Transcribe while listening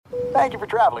Thank you for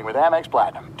traveling with Amex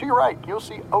Platinum. To your right, you'll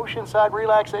see oceanside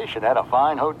relaxation at a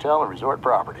fine hotel and resort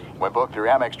property. When booked through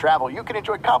Amex Travel, you can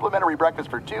enjoy complimentary breakfast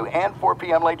for 2 and 4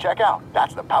 p.m. late checkout.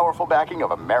 That's the powerful backing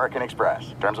of American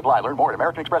Express. Terms apply. Learn more at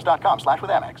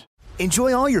americanexpress.com/withAmex.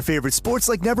 Enjoy all your favorite sports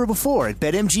like never before at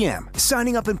BetMGM.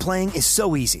 Signing up and playing is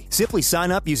so easy. Simply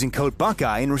sign up using code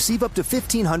Buckeye and receive up to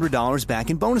 $1,500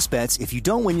 back in bonus bets if you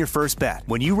don't win your first bet.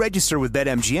 When you register with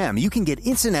BetMGM, you can get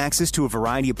instant access to a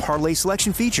variety of parlay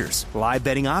selection features, live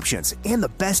betting options, and the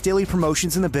best daily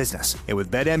promotions in the business. And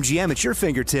with BetMGM at your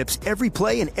fingertips, every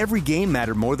play and every game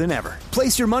matter more than ever.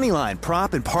 Place your moneyline,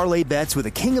 prop, and parlay bets with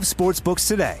the king of sportsbooks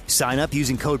today. Sign up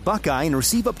using code Buckeye and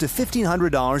receive up to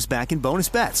 $1,500 back in bonus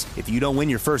bets if you don't win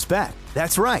your first bet.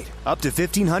 That's right, up to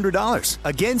 $1,500.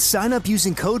 Again, sign up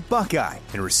using code Buckeye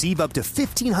and receive up to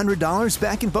 $1,500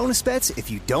 back in bonus bets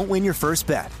if you don't win your first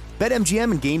bet.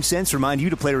 BetMGM and GameSense remind you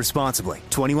to play responsibly.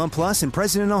 21 plus and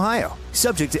present in Ohio.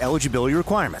 Subject to eligibility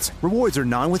requirements. Rewards are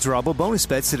non-withdrawable bonus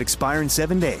bets that expire in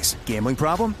 7 days. Gambling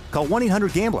problem? Call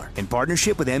 1-800-GAMBLER in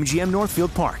partnership with MGM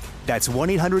Northfield Park. That's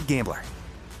 1-800-GAMBLER.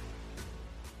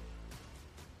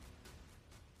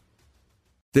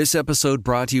 This episode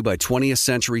brought to you by 20th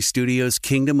Century Studios'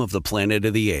 Kingdom of the Planet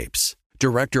of the Apes.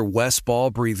 Director Wes Ball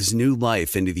breathes new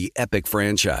life into the epic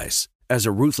franchise. As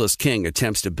a ruthless king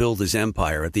attempts to build his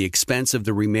empire at the expense of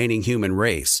the remaining human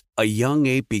race, a young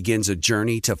ape begins a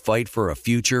journey to fight for a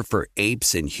future for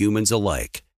apes and humans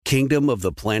alike. Kingdom of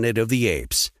the Planet of the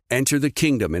Apes. Enter the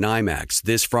kingdom in IMAX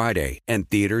this Friday and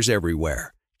theaters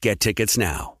everywhere. Get tickets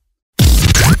now.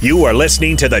 You are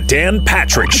listening to the Dan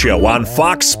Patrick Show on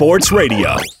Fox Sports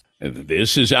Radio.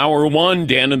 This is Hour 1,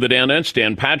 Dan and the Danettes,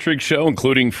 Dan Patrick Show,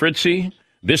 including Fritzy,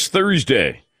 this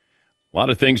Thursday. A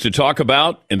lot of things to talk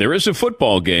about, and there is a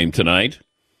football game tonight.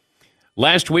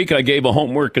 Last week, I gave a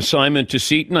homework assignment to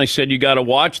Seton. I said you got to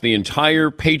watch the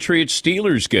entire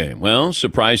Patriots-Steelers game. Well,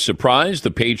 surprise, surprise, the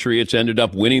Patriots ended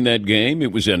up winning that game.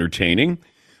 It was entertaining.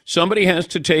 Somebody has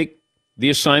to take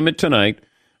the assignment tonight.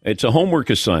 It's a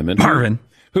homework assignment. Marvin.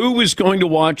 Who is going to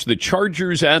watch the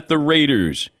Chargers at the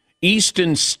Raiders?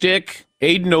 Easton Stick,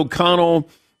 Aiden O'Connell.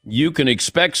 You can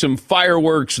expect some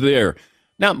fireworks there.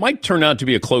 Now, it might turn out to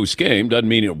be a close game. Doesn't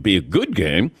mean it'll be a good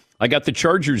game. I got the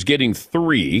Chargers getting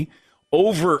 3.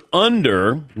 Over,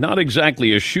 under, not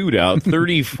exactly a shootout,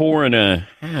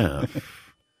 34.5.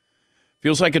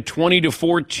 Feels like a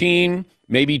 20-14,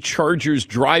 maybe Chargers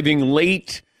driving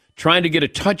late, trying to get a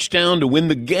touchdown to win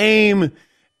the game,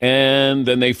 and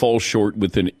then they fall short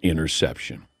with an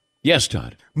interception. Yes,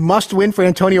 Todd. Must win for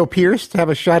Antonio Pierce to have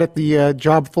a shot at the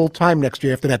job full-time next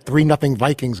year after that 3-0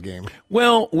 Vikings game.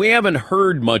 Well, we haven't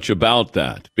heard much about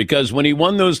that because when he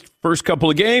won those first couple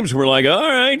of games, we're like, all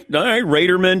right,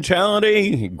 Raider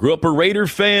mentality. He grew up a Raider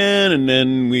fan, and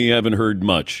then we haven't heard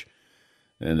much.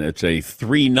 And it's a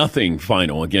 3-0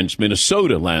 final against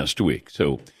Minnesota last week.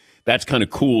 So that's kind of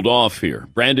cooled off here.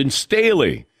 Brandon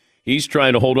Staley. He's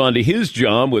trying to hold on to his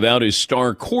job without his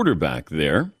star quarterback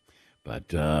there.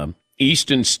 But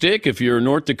Easton Stick, if you're a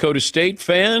North Dakota State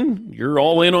fan, you're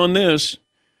all in on this.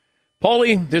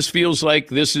 Paulie, this feels like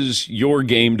this is your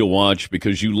game to watch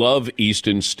because you love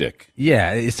Easton Stick.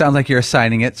 Yeah, it sounds like you're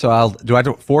assigning it. So do I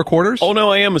do 4 quarters? Oh,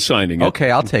 no, I am assigning it.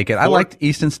 Okay, I'll take it. 4? I liked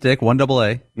Easton Stick, 1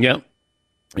 AA. Yeah.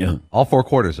 Yeah. All 4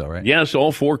 quarters, though, right? Yes,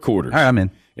 all 4 quarters. All right, I'm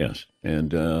in. Yes.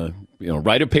 And,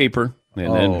 write a paper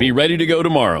and then be ready to go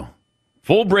tomorrow.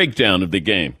 Full breakdown of the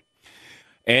game.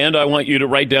 And I want you to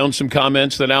write down some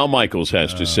comments that Al Michaels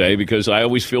has to say because I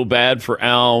always feel bad for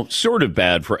Al, sort of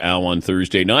bad for Al on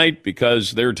Thursday night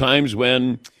because there are times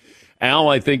when Al,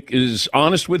 I think, is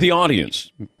honest with the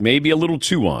audience, maybe a little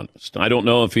too honest. I don't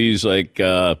know if he's like,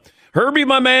 Herbie,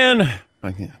 my man,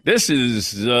 this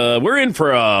is, we're in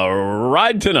for a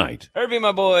ride tonight. Herbie,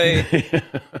 my boy.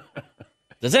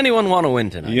 Does anyone want to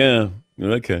win tonight? Yeah,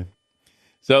 okay.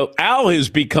 So Al has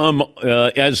become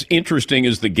as interesting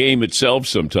as the game itself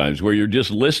sometimes, where you're just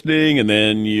listening and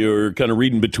then you're kind of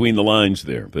reading between the lines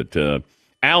there. But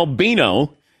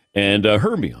Albino and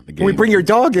Herbie on the game. Can we bring your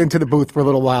dog into the booth for a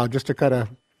little while just to kind of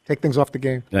take things off the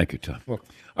game? Thank you, Tom. Well,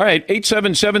 all right,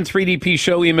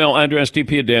 877-3DP-SHOW, email address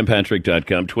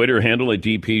dp@danpatrick.com, Twitter handle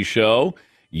 @DP-SHOW.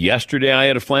 Yesterday I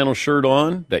had a flannel shirt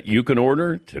on that you can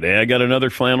order. Today I got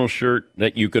another flannel shirt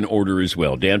that you can order as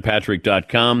well,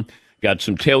 danpatrick.com. Got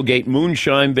some tailgate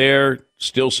moonshine there.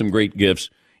 Still some great gifts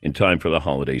in time for the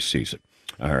holiday season.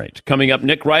 All right. Coming up,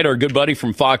 Nick Wright, our good buddy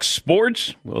from Fox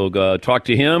Sports. We'll talk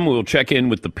to him. We'll check in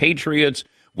with the Patriots,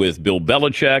 with Bill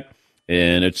Belichick.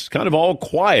 And it's kind of all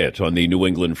quiet on the New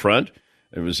England front.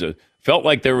 There was a Felt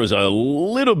like there was a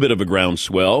little bit of a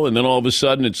groundswell, and then all of a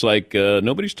sudden it's like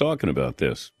nobody's talking about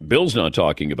this. Bill's not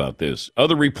talking about this.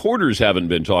 Other reporters haven't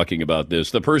been talking about this.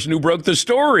 The person who broke the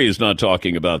story is not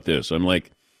talking about this. I'm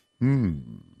like,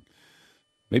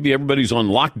 maybe everybody's on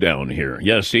lockdown here.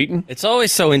 Yes, Eaton? It's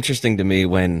always so interesting to me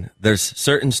when there's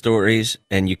certain stories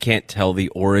and you can't tell the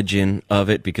origin of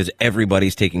it because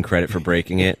everybody's taking credit for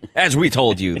breaking it. As we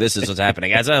told you, this is what's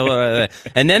happening.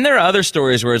 And then there are other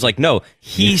stories where it's like, no,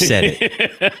 he said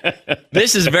it.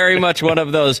 This is very much one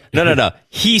of those, no,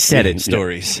 he said it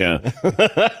stories. Yeah.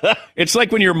 It's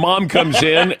like when your mom comes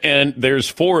in and there's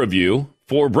four of you,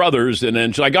 four brothers, and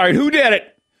then she's like, all right, who did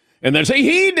it? And then say,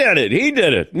 he did it. He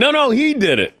did it. No, he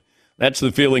did it. That's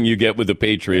the feeling you get with the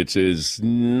Patriots is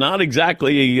not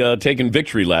exactly taking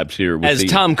victory laps here. As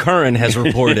Tom Curran has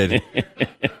reported.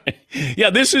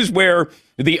 Yeah, this is where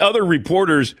the other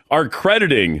reporters are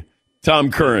crediting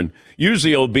Tom Curran.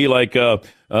 Usually it'll be like,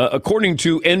 according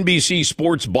to NBC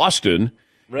Sports Boston.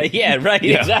 Right, yeah, right,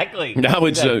 yeah. Exactly. Now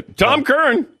it's Tom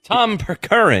Curran. Tom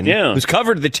Curran, who's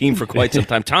covered the team for quite some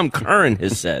time. Tom Curran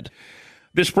has said.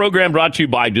 This program brought to you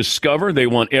by Discover. They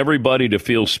want everybody to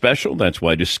feel special. That's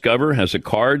why Discover has a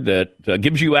card that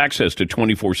gives you access to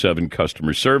 24/7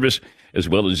 customer service as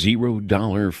well as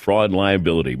 $0 fraud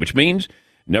liability, which means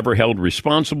never held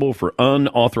responsible for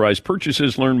unauthorized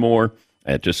purchases. Learn more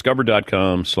at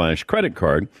discover.com/credit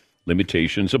card.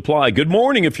 Limitations apply. Good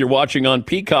morning if you're watching on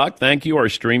Peacock. Thank you, our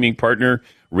streaming partner,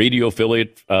 radio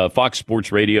affiliate, Fox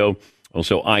Sports Radio,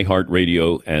 also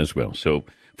iHeartRadio as well. So,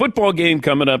 football game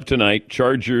coming up tonight,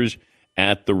 Chargers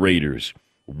at the Raiders.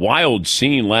 Wild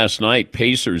scene last night,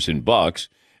 Pacers and Bucks.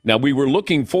 Now, we were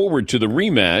looking forward to the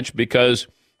rematch because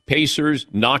Pacers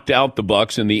knocked out the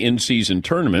Bucks in the in-season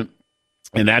tournament,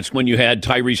 and that's when you had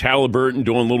Tyrese Halliburton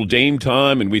doing a little Dame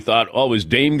time, and we thought, oh, is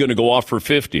Dame going to go off for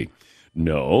 50?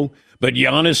 No, but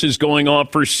Giannis is going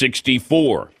off for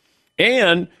 64,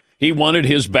 and he wanted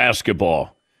his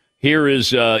basketball. Here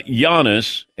is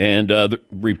Giannis, and the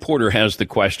reporter has the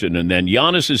question, and then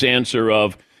Giannis's answer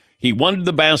of he wanted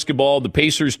the basketball, the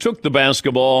Pacers took the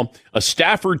basketball, a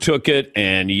staffer took it,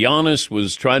 and Giannis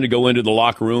was trying to go into the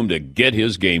locker room to get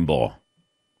his game ball.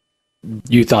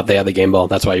 You thought they had the game ball,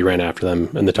 that's why you ran after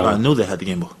them in the tunnel. I knew they had the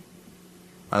game ball.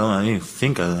 I didn't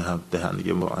think they had the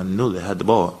game ball. I knew they had the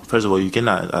ball. First of all, you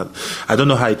cannot. I don't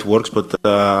know how it works, but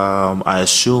I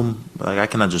assume I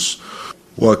cannot just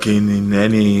walk in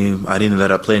any arena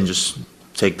that I play and just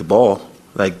take the ball.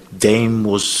 Like Dame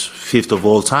was fifth of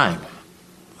all time.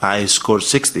 I scored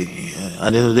 60. At the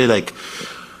end of the day,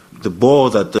 the ball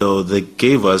that they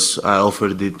gave us, I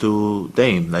offered it to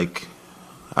Dame.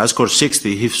 I scored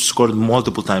 60. He scored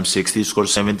multiple times 60. He scored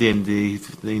 70, and he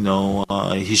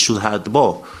should have the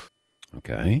ball.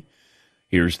 Okay.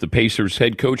 Here's the Pacers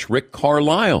head coach, Rick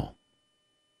Carlisle.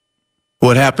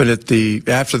 What happened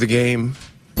after the game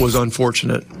was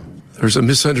unfortunate. There's a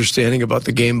misunderstanding about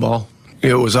the game ball.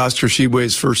 It was Oscar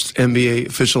Tshiebwe's first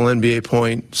official NBA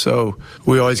point, so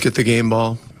we always get the game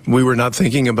ball. We were not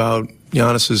thinking about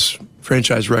Giannis's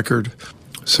franchise record,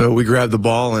 so we grabbed the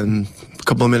ball, and a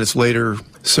couple of minutes later,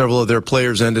 several of their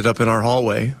players ended up in our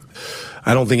hallway.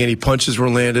 I don't think any punches were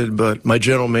landed, but my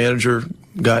general manager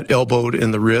got elbowed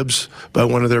in the ribs by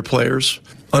one of their players.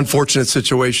 Unfortunate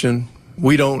situation.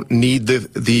 We don't need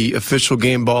the official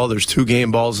game ball. There's two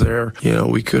game balls there.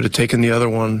 We could have taken the other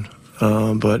one,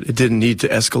 but it didn't need to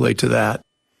escalate to that.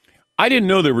 I didn't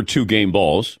know there were two game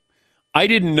balls. I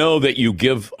didn't know that you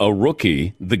give a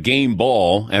rookie the game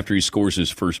ball after he scores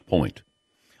his first point.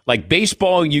 Like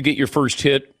baseball, you get your first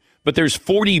hit, but there's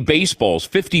 40 baseballs,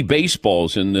 50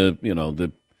 baseballs in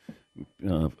the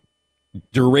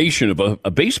duration of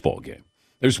a baseball game.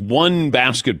 There's one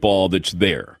basketball that's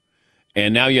there.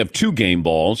 And now you have two game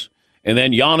balls, and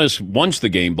then Giannis wants the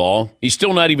game ball. He's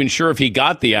still not even sure if he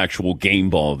got the actual game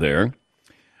ball there.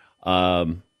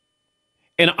 And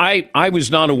I was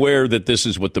not aware that this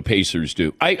is what the Pacers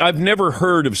do. I've never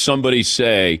heard of somebody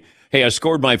say, hey, I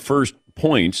scored my first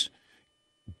points.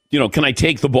 Can I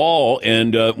take the ball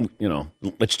and,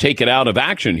 let's take it out of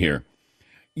action here.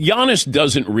 Giannis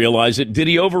doesn't realize it. Did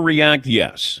he overreact?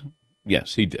 Yes.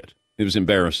 Yes, he did. It was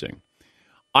embarrassing.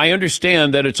 I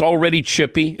understand that it's already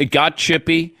chippy. It got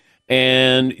chippy,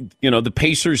 and the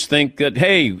Pacers think that,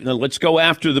 hey, let's go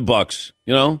after the Bucks.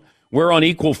 We're on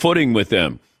equal footing with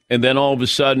them, and then all of a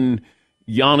sudden,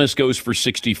 Giannis goes for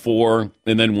 64,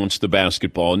 and then wants the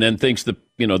basketball, and then thinks the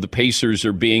Pacers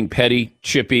are being petty,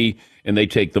 chippy, and they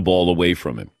take the ball away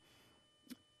from him.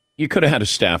 You could have had a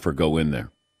staffer go in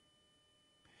there,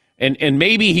 and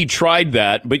maybe he tried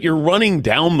that, but you're running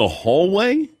down the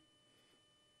hallway.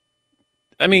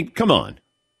 I mean, come on.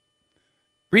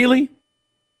 Really?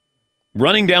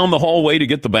 running down the hallway to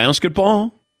get the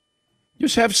basketball?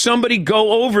 Just have somebody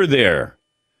go over there.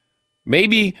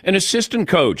 Maybe an assistant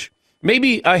coach.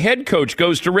 Maybe a head coach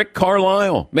goes to Rick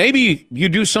Carlisle. Maybe you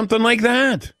do something like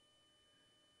that.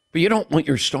 But you don't want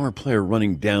your star player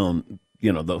running down,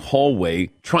 the hallway,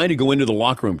 trying to go into the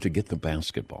locker room to get the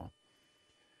basketball.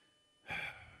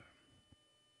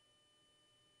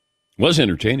 Was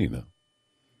entertaining, though.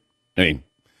 I mean,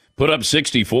 put up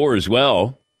 64 as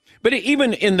well. But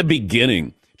even in the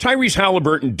beginning, Tyrese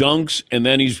Halliburton dunks, and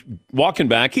then he's walking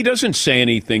back. He doesn't say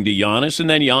anything to Giannis, and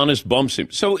then Giannis bumps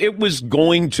him. So it was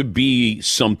going to be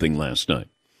something last night.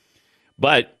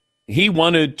 But he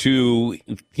wanted to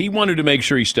make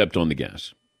sure he stepped on the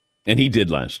gas. And he did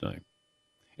last night,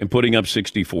 and putting up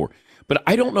 64. But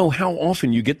I don't know how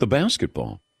often you get the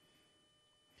basketball.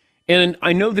 And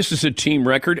I know this is a team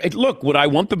record. Look, would I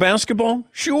want the basketball?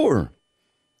 Sure.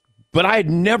 But I had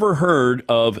never heard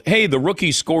of, hey, the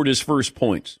rookie scored his first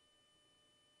points.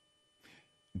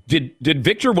 Did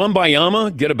Victor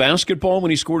Wembanyama get a basketball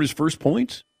when he scored his first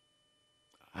points?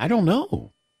 I don't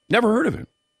know. Never heard of it.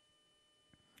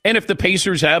 And if the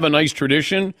Pacers have a nice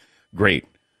tradition, great.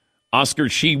 Oscar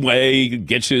Tshiebwe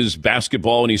gets his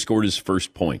basketball and he scored his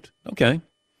first point. Okay.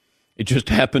 It just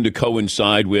happened to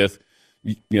coincide with,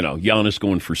 Giannis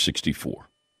going for 64.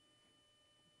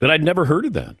 But I'd never heard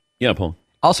of that. Yeah, Paul.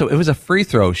 Also, it was a free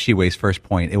throw, Tshiebwe's first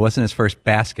point. It wasn't his first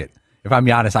basket. If I'm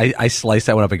Giannis, I slice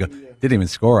that one up and go, didn't even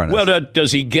score on it. Well,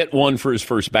 does he get one for his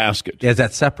first basket? Yeah, is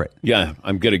that separate? Yeah,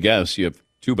 I'm going to guess you have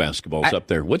two basketballs up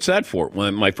there. What's that for?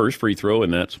 Well, my first free throw,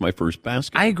 and that's my first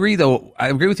basket. I agree, though. I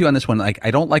agree with you on this one. I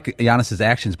don't like Giannis's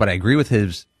actions, but I agree with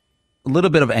his a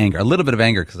little bit of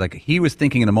anger, because he was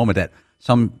thinking in a moment that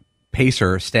some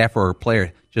pacer, staff, or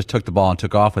player just took the ball and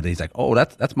took off with it. He's like, oh,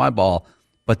 that's my ball.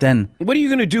 But then, what are you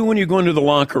going to do when you go into the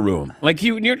locker room? Like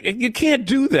you can't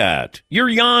do that. You're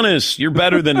Giannis. You're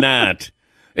better than that.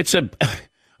 It's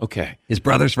okay. His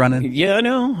brother's running. Yeah, I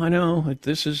know.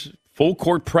 This is full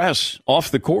court press off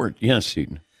the court. Yes,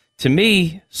 Eden. To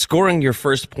me, scoring your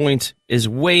first point is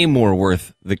way more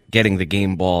worth getting the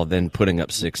game ball than putting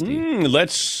up 60.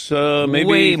 Let's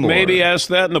maybe ask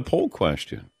that in the poll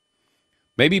question.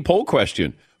 Maybe poll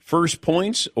question. First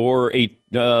points or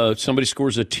somebody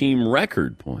scores a team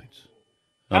record points.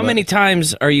 How many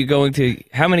times are you going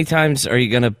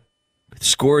to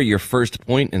score your first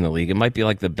point in the league? It might be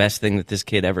like the best thing that this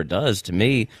kid ever does. To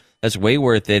me, that's way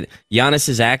worth it.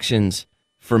 Giannis's actions,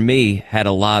 for me, had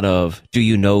a lot of "do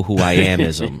you know who I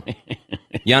am"ism.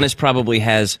 Giannis probably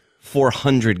has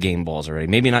 400 game balls already.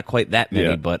 Maybe not quite that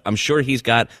many, but I'm sure he's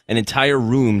got an entire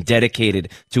room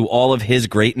dedicated to all of his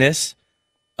greatness.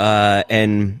 I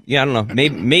don't know.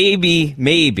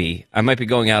 Maybe I might be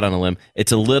going out on a limb.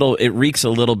 It reeks a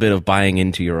little bit of buying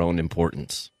into your own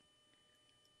importance.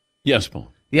 Yes,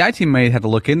 Paul. The I-team may have to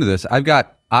look into this. I've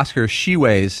got Oscar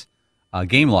Tshiebwe's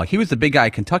game log. He was the big guy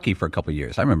at Kentucky for a couple of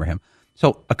years. I remember him.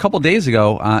 So a couple of days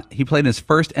ago, he played in his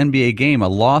first NBA game, a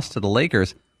loss to the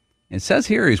Lakers. It says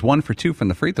here he's 1 for 2 from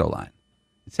the free throw line.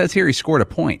 It says here he scored a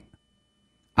point.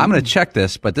 I'm going to check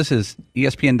this, but this is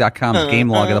ESPN.com's game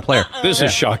log of the player. This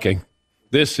is shocking.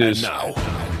 This is.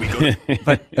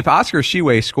 But if Oscar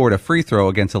Tshiebwe scored a free throw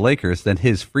against the Lakers, then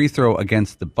his free throw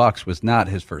against the Bucks was not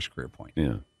his first career point.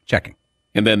 Yeah. Checking.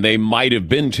 And then they might have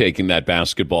been taking that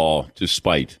basketball to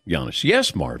spite Giannis.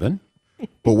 Yes, Marvin.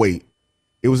 But wait,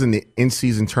 it was in the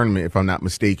in-season tournament, if I'm not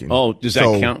mistaken. Oh, does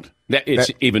that count?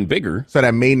 It's even bigger. So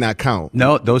that may not count.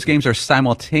 No, those games are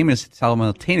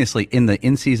simultaneously in the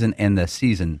in-season and the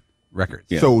season records.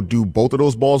 Yeah. So do both of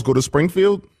those balls go to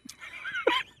Springfield?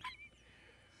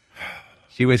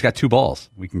 Tshiebwe's got 2 balls.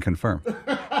 We can confirm.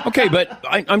 Okay, but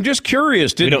I'm just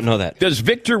curious. We don't know that. Does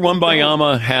Victor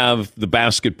Wembanyama have the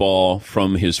basketball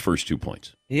from his first 2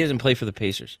 points? He doesn't play for the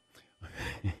Pacers.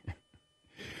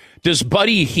 Does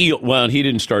Buddy Hield? Well, he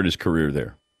didn't start his career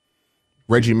there.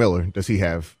 Reggie Miller, does he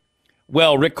have?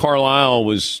 Well, Rick Carlisle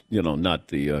was, not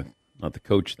the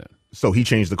coach then. So he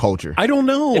changed the culture. I don't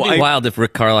know. It'd be wild if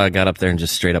Rick Carlisle got up there and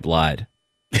just straight up lied.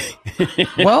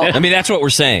 Well, I mean, that's what we're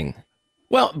saying.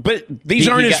 Well, but these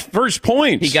aren't his first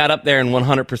points. He got up there and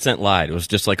 100% lied. It was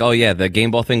just like, oh, yeah, the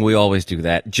game ball thing, we always do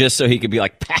that. Just so he could be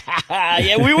like,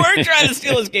 yeah, we were trying to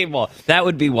steal his game ball. That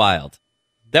would be wild.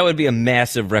 That would be a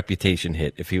massive reputation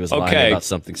hit if he was lying about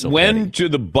something so when petty. do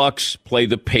the Bucks play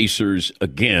the Pacers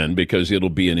again? Because it'll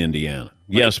be in Indiana.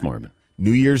 Yes, Marvin.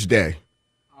 New Year's Day.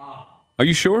 Are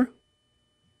you sure?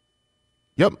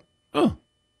 Yep. Oh,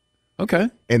 okay.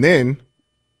 And then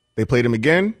they played him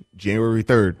again January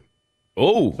 3rd.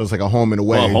 Oh. So it's like a home and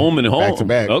away. Home and home. Back to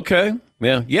back. Okay.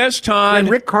 Yeah. Yes, Todd.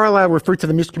 When Rick Carlisle referred to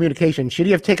the miscommunication, should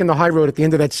he have taken the high road at the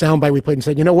end of that soundbite we played and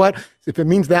said, you know what? If it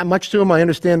means that much to him, I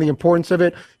understand the importance of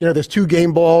it. There's 2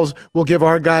 game balls. We'll give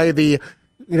our guy the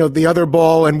other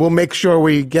ball, and we'll make sure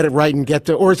we get it right and get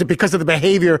to. Or is it because of the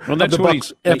behavior of the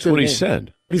Bucks? That's what he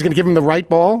said. He's going to give him the right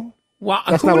ball? Well,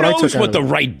 that's who not what I knows took what the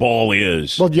right ball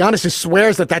is? Well, Giannis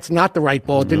swears that that's not the right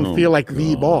ball. It didn't feel like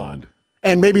the ball.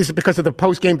 And maybe it's because of the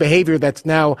post-game behavior that's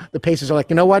now the Pacers are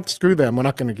like, you know what? Screw them. We're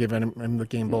not going to give him the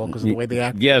game ball because of the way they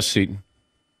act. Yes, Seton.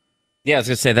 Yeah, I was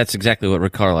going to say that's exactly what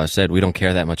Rick Carlisle said. We don't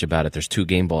care that much about it. There's 2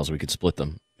 game balls. We could split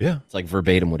them. Yeah. It's like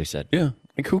verbatim what he said. Yeah.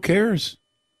 Like, who cares?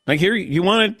 Like, here, you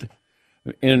want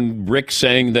it. And Rick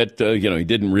saying that, he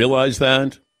didn't realize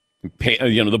that.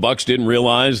 The Bucks didn't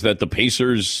realize that the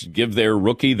Pacers give their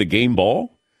rookie the game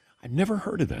ball. I've never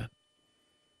heard of that.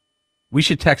 We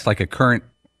should text like a current,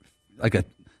 like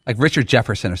Richard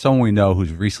Jefferson or someone we know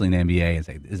who's recently in the NBA and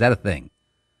say, is that a thing?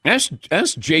 Ask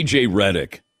J.J.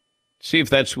 Redick. See if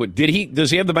that's what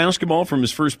does he have the basketball from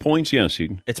his first points? Yes.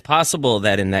 It's possible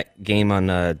that in that game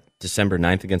on December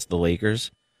 9th against the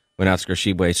Lakers, when Oscar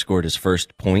Tshiebwe scored his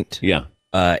first point,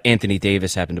 Anthony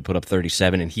Davis happened to put up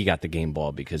 37, and he got the game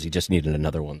ball because he just needed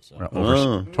another one. So.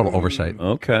 Total oversight.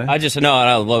 Okay.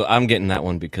 I'm getting that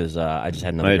one because I just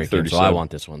had another great game, so I want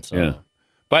this one. So. Yeah.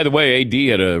 By the way, AD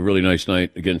had a really nice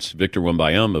night against Victor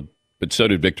Wembanyama, but so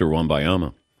did Victor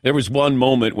Wembanyama. There was one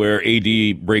moment where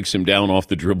AD breaks him down off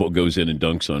the dribble, goes in and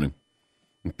dunks on him.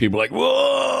 And people are like,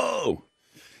 whoa!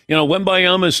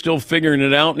 Wembanyama is still figuring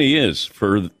it out, and he is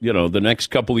for, the next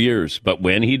couple of years. But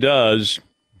when he does,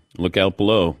 look out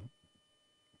below.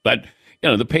 But,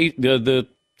 the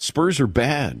Spurs are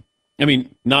bad. I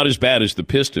mean, not as bad as the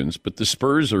Pistons, but the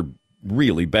Spurs are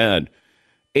really bad.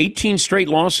 18 straight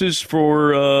losses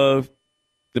for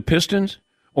the Pistons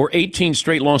or 18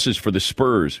 straight losses for the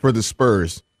Spurs? For the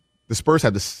Spurs. The Spurs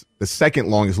have the second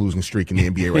longest losing streak in the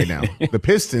NBA right now. The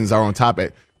Pistons are on top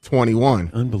at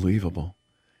 21. Unbelievable.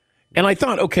 And I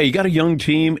thought, okay, you got a young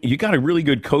team. You got a really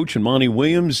good coach in Monty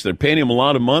Williams. They're paying him a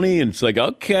lot of money. And it's like,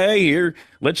 okay, here,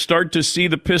 let's start to see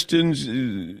the Pistons.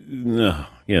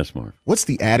 Yes, Mark. What's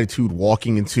the attitude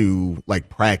walking into,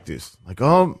 practice?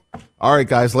 All right,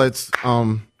 guys, let's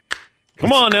come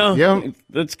on now. Yeah.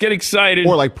 Let's get excited.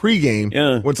 Or pregame.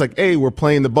 Yeah. When it's like, hey, we're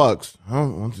playing the Bucks.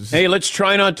 Hey, let's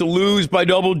try not to lose by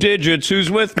double digits.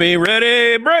 Who's with me?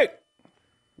 Ready, break.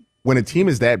 When a team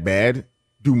is that bad,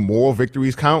 do moral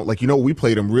victories count? We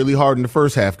played them really hard in the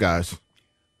first half, guys.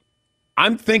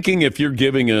 I'm thinking if you're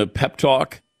giving a pep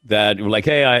talk that,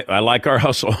 hey, I like our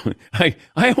hustle. I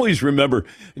always remember,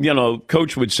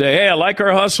 coach would say, hey, I like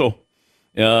our hustle.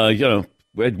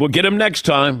 We'll get him next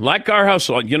time. Like our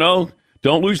hustle.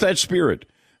 Don't lose that spirit.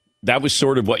 That was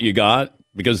sort of what you got,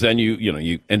 because then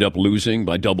you end up losing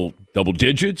by double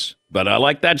digits. But I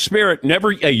like that spirit.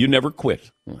 You never quit.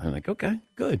 I'm like, okay,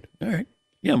 good. All right.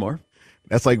 Yeah, Marv.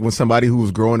 That's like when somebody who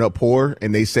was growing up poor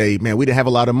and they say, man, we didn't have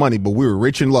a lot of money, but we were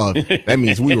rich in love. That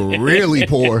means we were really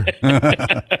poor. All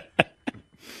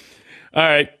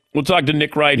right. We'll talk to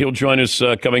Nick Wright. He'll join us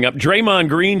coming up. Draymond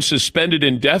Green suspended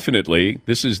indefinitely.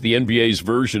 This is the NBA's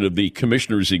version of the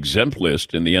commissioner's exempt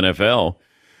list in the NFL.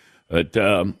 But,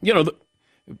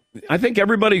 I think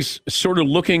everybody's sort of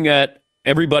looking at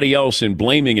everybody else and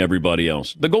blaming everybody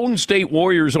else. The Golden State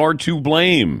Warriors are to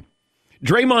blame.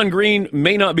 Draymond Green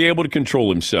may not be able to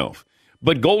control himself,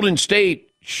 but Golden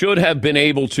State should have been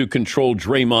able to control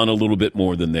Draymond a little bit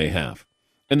more than they have.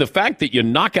 And the fact that you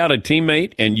knock out a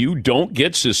teammate and you don't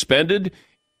get suspended,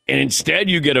 and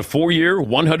instead you get a 4-year,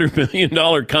 $100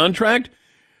 million contract,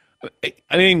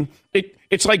 I mean,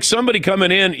 it's like somebody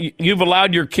coming in, you've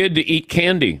allowed your kid to eat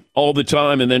candy all the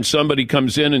time, and then somebody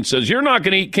comes in and says, you're not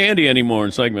going to eat candy anymore.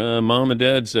 It's like, mom and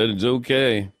dad said it's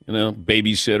okay,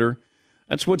 babysitter.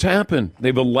 That's what's happened.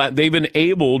 They've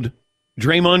enabled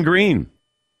Draymond Green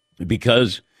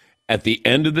because at the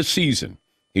end of the season,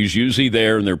 he's usually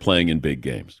there and they're playing in big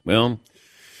games. Well,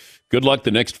 good luck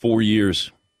the next 4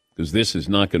 years, because this is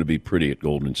not going to be pretty at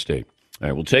Golden State. All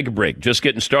right, we'll take a break. Just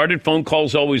getting started. Phone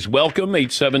calls always welcome.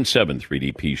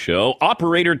 877-3DP Show.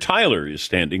 Operator Tyler is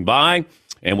standing by,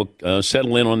 and we'll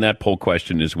settle in on that poll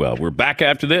question as well. We're back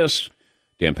after this.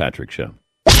 Dan Patrick Show.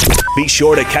 Be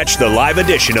sure to catch the live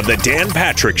edition of the Dan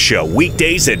Patrick Show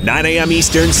weekdays at 9 a.m.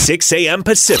 Eastern, 6 a.m.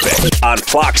 Pacific on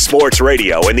Fox Sports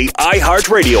Radio and the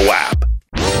iHeartRadio app.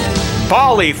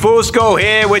 Paulie Fusco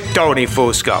here with Tony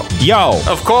Fusco. Yo.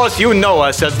 Of course, you know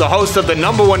us as the host of the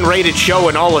 #1 rated show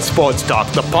in all of sports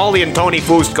talk, the Paulie and Tony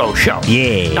Fusco Show.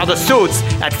 Yeah. Now, the suits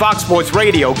at Fox Sports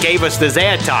Radio gave us this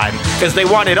airtime because they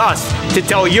wanted us to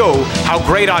tell you how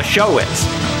great our show is.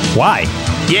 Why?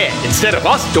 Yeah, instead of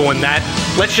us doing that,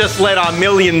 let's just let our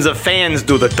millions of fans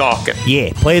do the talking.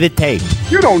 Yeah, play the tape.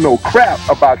 You don't know crap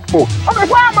about sports. I mean,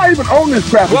 why am I even on this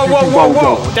crap?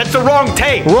 Whoa. That's the wrong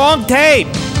tape. Wrong tape.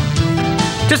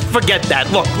 Just forget that.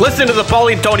 Look, listen to the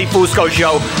Paulie and Tony Fusco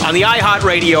Show on the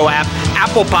iHeartRadio app,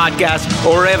 Apple Podcasts,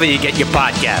 or wherever you get your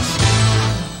podcasts.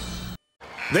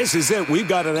 This is it. We've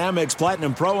got an Amex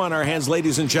Platinum Pro on our hands,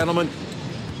 ladies and gentlemen.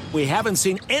 We haven't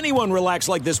seen anyone relax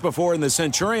like this before in the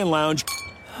Centurion Lounge.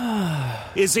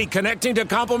 Is he connecting to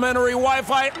complimentary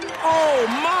Wi-Fi? Oh,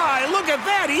 my. Look at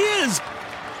that. He is.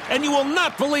 And you will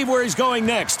not believe where he's going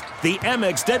next. The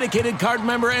Amex dedicated card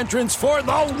member entrance for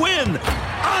the win.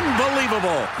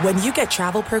 Unbelievable. When you get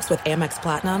travel perks with Amex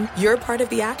Platinum, you're part of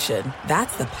the action.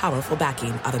 That's the powerful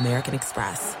backing of American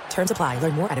Express. Terms apply.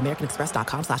 Learn more at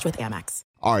americanexpress.com/withAmex.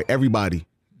 All right, everybody,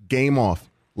 game off.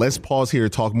 Let's pause here to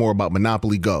talk more about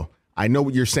Monopoly Go. I know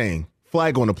what you're saying.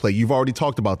 Flag on the play. You've already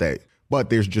talked about that. But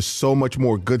there's just so much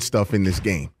more good stuff in this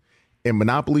game. In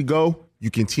Monopoly Go, you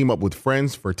can team up with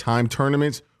friends for timed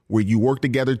tournaments where you work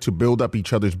together to build up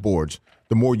each other's boards.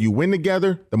 The more you win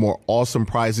together, the more awesome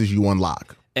prizes you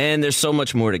unlock. And there's so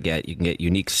much more to get. You can get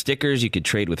unique stickers. You could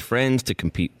trade with friends to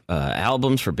compete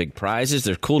albums for big prizes.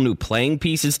 There's cool new playing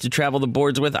pieces to travel the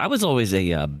boards with. I was always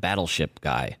a battleship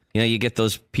guy. You know, you get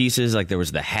those pieces, like there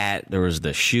was the hat, there was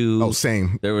the shoe. Oh,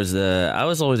 same. I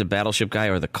was always a battleship guy,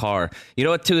 or the car. You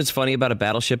know what, too, is funny about a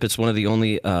battleship? It's one of the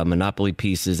only Monopoly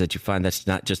pieces that you find that's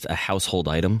not just a household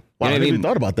item. Wow, You know I what never even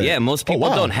thought about that. Yeah, most people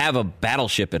wow. don't have a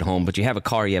battleship at home, but you have a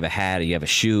car, you have a hat, you have a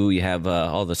shoe, you have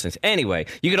all those things. Anyway,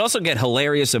 you could also get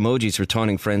hilarious emojis for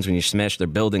taunting friends when you smash their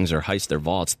buildings or heist their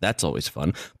vaults. That's always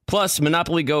fun. Plus,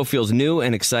 Monopoly Go feels new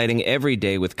and exciting every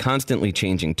day with constantly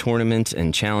changing tournaments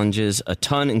and challenges. A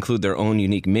ton include their own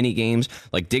unique mini games,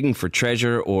 like digging for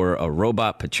treasure or a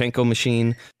robot Pachinko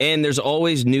machine. And there's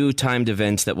always new timed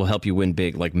events that will help you win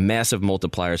big, like massive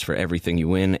multipliers for everything you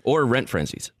win, or rent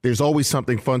frenzies. There's always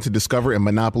something fun to discover in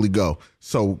Monopoly Go.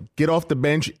 So get off the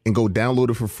bench and go download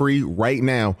it for free right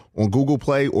now on Google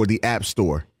Play or the App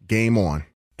Store. Game on.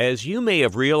 As you may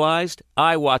have realized,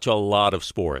 I watch a lot of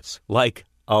sports, like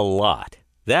a lot.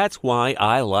 That's why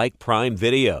I like Prime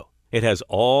Video. It has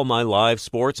all my live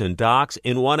sports and docs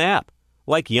in one app,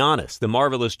 like Giannis, The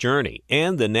Marvelous Journey,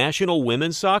 and the National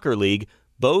Women's Soccer League,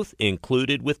 both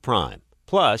included with Prime.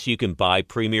 Plus, you can buy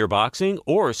Premier Boxing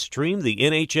or stream the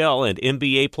NHL and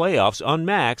NBA playoffs on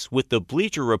Max with the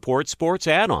Bleacher Report Sports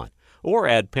add-on, or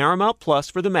add Paramount Plus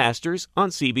for the Masters on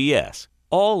CBS.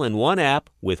 All in one app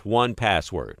with one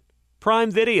password.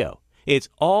 Prime Video. It's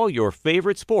all your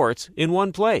favorite sports in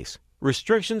one place.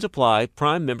 Restrictions apply.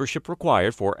 Prime membership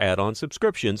required for add-on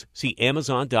subscriptions. See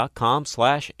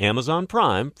Amazon.com/Amazon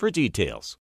Prime for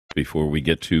details. Before we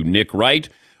get to Nick Wright,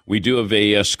 we do have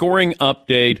a scoring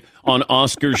update on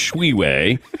Oscar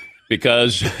Schwiewe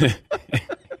because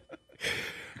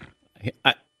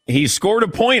he scored a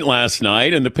point last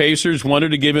night, and the Pacers wanted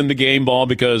to give him the game ball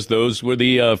because those were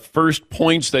the first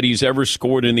points that he's ever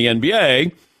scored in the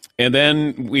NBA. And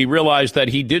then we realized that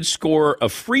he did score a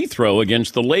free throw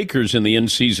against the Lakers in the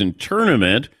in-season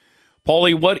tournament.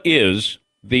 Paulie, what is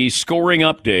the scoring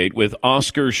update with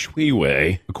Oscar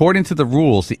Schwiewe? According to the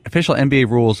rules, the official NBA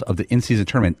rules of the in-season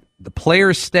tournament, the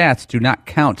players' stats do not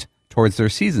count towards their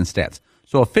season stats.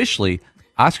 So officially,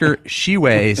 Oscar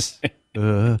Schwiewe's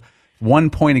 1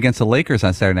 point against the Lakers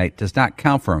on Saturday night does not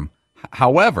count for him.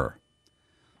 However,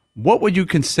 what would you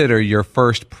consider your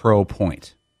first pro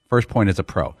point? First point as a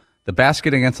pro. The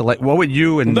basket against the Lakers. What would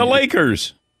you and the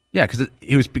Lakers? Yeah, because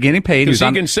he was getting paid. Because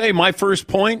he can say my first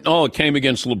point. Oh, it came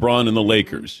against LeBron and the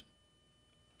Lakers.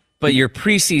 But your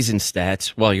preseason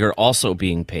stats, while you're also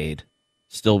being paid,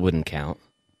 still wouldn't count.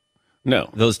 No,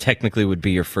 those technically would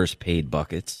be your first paid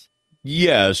buckets.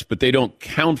 Yes, but they don't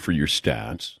count for your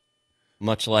stats.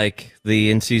 Much like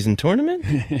the in-season tournament?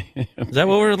 Is that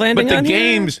what we're landing on?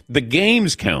 But the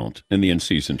games count in the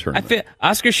in-season tournament. I feel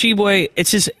Oscar Schwiewe,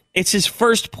 it's his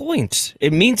first points.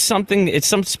 It means something. It's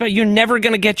some you're never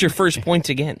going to get your first points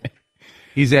again.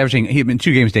 He's averaging. In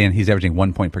 2 games, Dan. He's averaging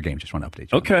 1 point per game. Just want to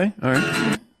update you. Okay, all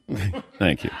right.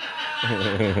 Thank you.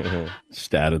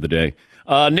 Stat of the day.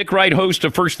 Nick Wright, host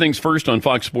of First Things First on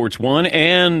Fox Sports 1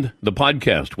 and the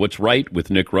podcast What's Right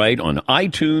with Nick Wright on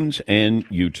iTunes and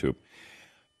YouTube.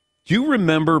 Do you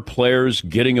remember players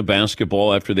getting a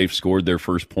basketball after they've scored their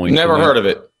first point? Never heard of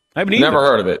it. I haven't either. Never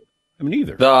heard of it. I haven't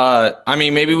either.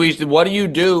 Maybe what do you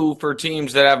do for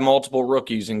teams that have multiple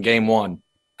rookies in game one?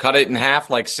 Cut it in half,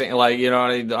 like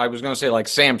I was going to say like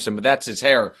Samson, but that's his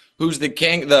hair. Who's the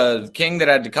king? The king that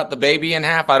had to cut the baby in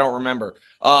half? I don't remember.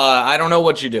 I don't know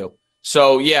what you do.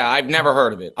 So yeah, I've never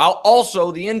heard of it.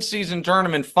 Also, the in-season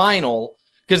tournament final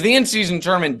because the in-season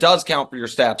tournament does count for your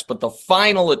stats, but the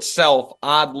final itself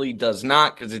oddly does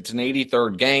not because it's an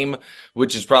 83rd game,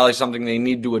 which is probably something they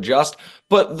need to adjust.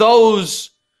 But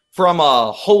those, from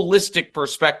a holistic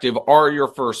perspective, are your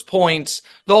first points.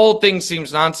 The whole thing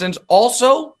seems nonsense.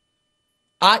 Also,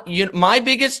 my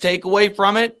biggest takeaway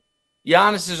from it,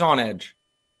 Giannis is on edge.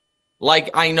 Like,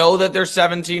 I know that they're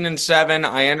 17-7.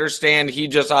 I understand he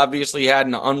just obviously had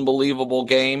an unbelievable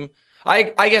game.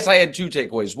 I guess I had two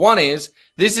takeaways. One is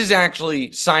this is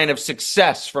actually sign of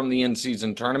success from the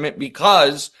in-season tournament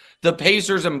because the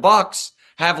Pacers and Bucks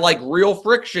have like real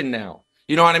friction now.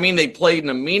 You know what I mean? They played in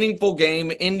a meaningful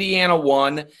game. Indiana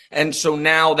won. And so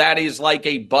now that is like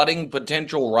a budding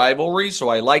potential rivalry. So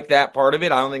I like that part of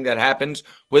it. I don't think that happens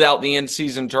without the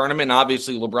in-season tournament. And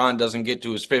obviously, LeBron doesn't get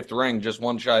to his 5th ring, just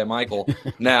one shy of Michael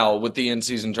now with the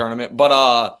in-season tournament.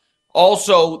 But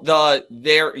also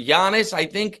Giannis, I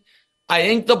think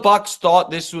the Bucks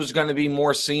thought this was going to be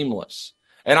more seamless.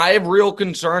 And I have real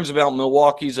concerns about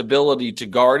Milwaukee's ability to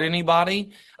guard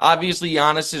anybody. Obviously,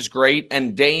 Giannis is great,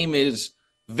 and Dame is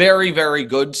very, very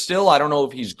good still. I don't know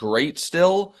if he's great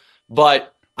still,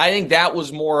 but I think that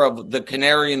was more of the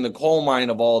canary in the coal mine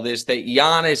of all this, that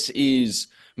Giannis is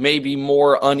maybe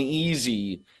more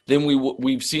uneasy than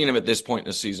we've seen him at this point in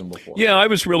the season before. Yeah, I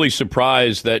was really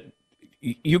surprised that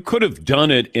you could have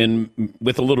done it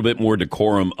with a little bit more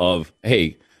decorum of,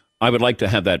 hey, I would like to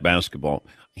have that basketball.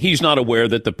 He's not aware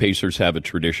that the Pacers have a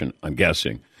tradition, I'm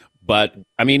guessing. But,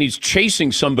 I mean, he's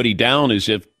chasing somebody down as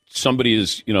if somebody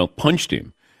has, punched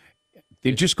him.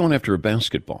 They're just going after a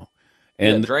basketball.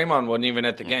 And Draymond wasn't even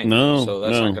at the game, no, so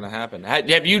that's not going to happen.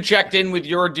 Have you checked in with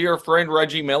your dear friend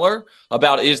Reggie Miller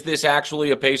about is this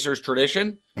actually a Pacers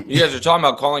tradition? You guys are talking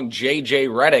about calling J.J.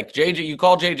 Redick. You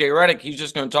call J.J. Redick, he's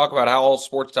just going to talk about how all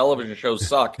sports television shows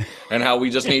suck and how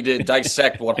we just need to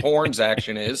dissect what horns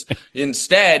action is.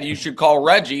 Instead, you should call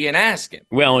Reggie and ask him.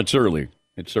 Well, it's early.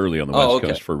 It's early on the West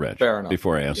Coast for Reg. Fair enough.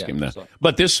 Before I ask him that.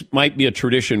 But this might be a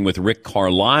tradition with Rick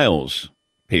Carlisle's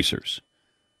Pacers.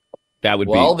 That would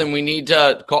then we need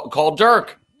to call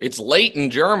Dirk. It's late in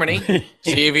Germany.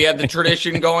 See if he had the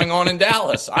tradition going on in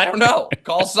Dallas. I don't know.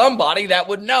 Call somebody that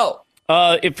would know.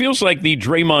 It feels like the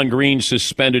Draymond Green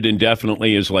suspended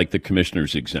indefinitely is like the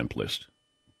commissioner's exempt list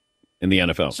in the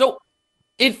NFL. So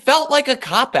it felt like a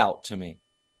cop-out to me.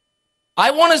 I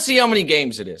want to see how many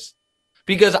games it is.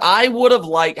 Because I would have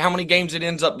liked how many games it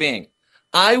ends up being.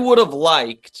 I would have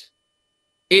liked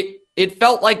it. It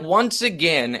felt like once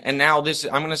again, and now I'm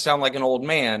going to sound like an old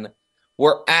man,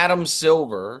 where Adam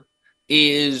Silver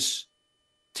is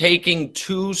taking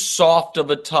too soft of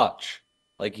a touch.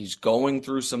 Like he's going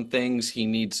through some things. He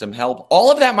needs some help.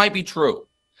 All of that might be true.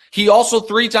 He also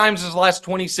 3 times in his last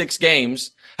 26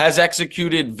 games has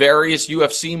executed various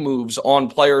UFC moves on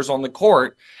players on the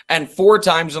court, and 4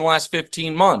 times in the last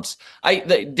 15 months.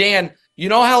 Dan, you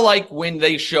know how like when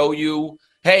they show you,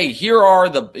 hey, here are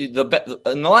in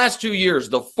the last 2 years,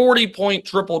 the 40-point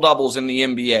triple-doubles in the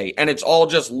NBA, and it's all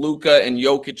just Luka and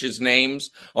Jokic's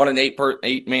names on an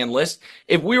 8-man list.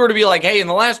 If we were to be like, hey, in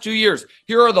the last 2 years,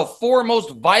 here are the 4 most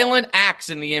violent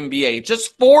acts in the NBA,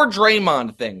 just 4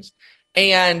 Draymond things.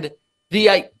 And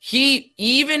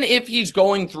even if he's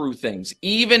going through things,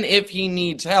 even if he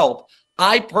needs help,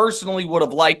 I personally would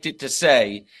have liked it to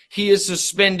say he is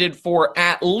suspended for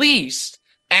at least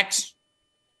X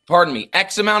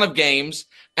amount of games,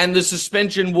 and the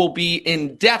suspension will be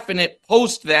indefinite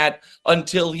post that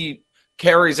until he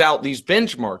carries out these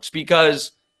benchmarks.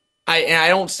 Because I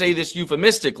don't say this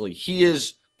euphemistically, he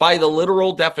is by the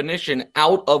literal definition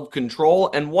out of control.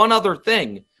 And one other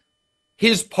thing,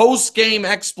 his post-game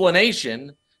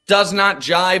explanation does not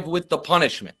jive with the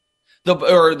punishment, the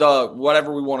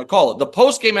whatever we want to call it. The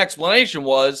post-game explanation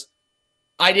was,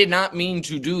 I did not mean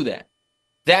to do that.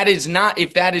 That is not,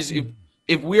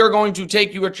 if we are going to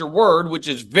take you at your word, which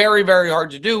is very, very hard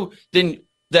to do, then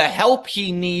the help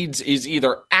he needs is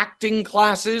either acting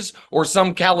classes or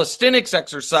some calisthenics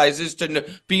exercises to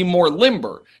be more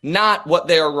limber, not what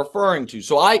they are referring to.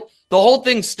 So the whole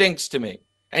thing stinks to me.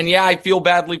 And yeah, I feel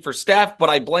badly for Steph, but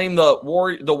I blame the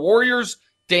Warriors.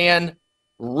 Dan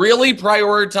really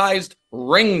prioritized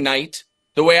ring night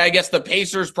the way I guess the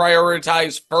Pacers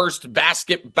prioritize first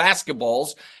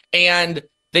basketballs, and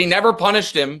they never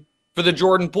punished him for the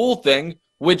Jordan Poole thing,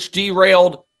 which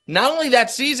derailed not only that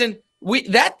season,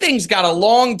 that thing's got a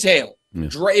long tail. Yeah.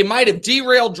 It might have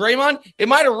derailed Draymond. It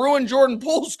might have ruined Jordan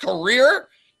Poole's career.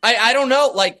 I don't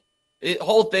know. Like, the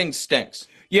whole thing stinks.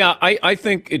 Yeah, I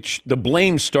think the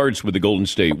blame starts with the Golden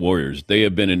State Warriors. They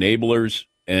have been enablers,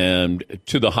 and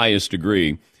to the highest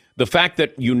degree. The fact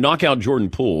that you knock out Jordan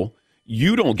Poole,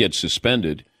 you don't get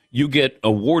suspended. you get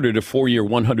awarded a 4-year,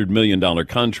 $100 million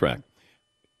contract.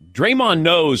 Draymond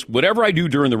knows whatever I do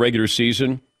during the regular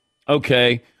season,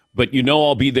 okay, but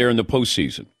I'll be there in the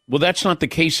postseason. Well, that's not the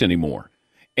case anymore.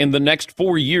 In the next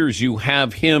 4 years, you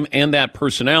have him and that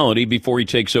personality before he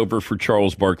takes over for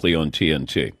Charles Barkley on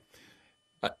TNT.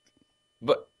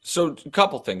 So a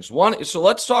couple things. One, so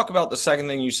let's talk about the second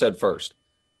thing you said first.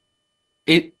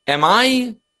 Am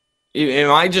I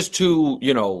just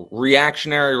too,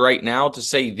 reactionary right now to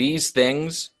say these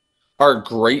things are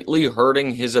greatly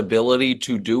hurting his ability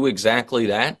to do exactly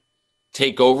that?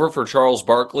 Take over for Charles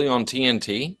Barkley on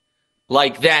TNT?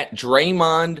 Like that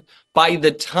Draymond, by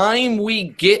the time we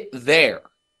get there,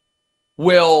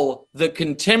 will the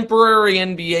contemporary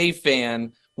NBA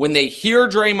fan, when they hear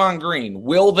Draymond Green,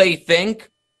 will they think,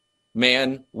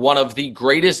 man, one of the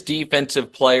greatest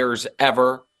defensive players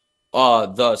ever,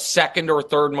 the second or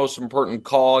third most important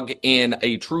cog in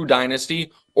a true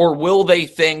dynasty, or will they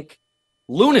think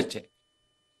lunatic?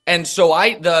 And so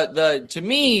to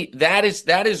me, that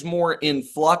is more in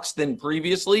flux than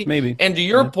previously. Maybe. And to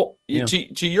your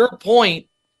to your point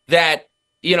that,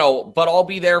 but I'll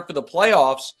be there for the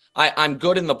playoffs. I'm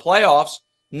good in the playoffs.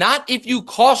 Not if you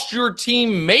cost your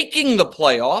team making the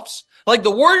playoffs. Like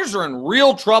the Warriors are in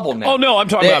real trouble now. Oh, no, I'm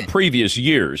talking about previous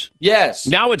years. Yes.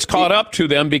 Now it's caught up to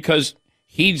them because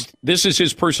this is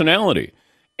his personality.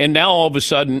 And now all of a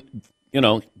sudden,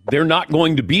 they're not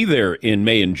going to be there in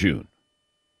May and June.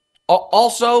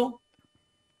 Also,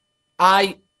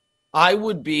 I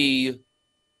would be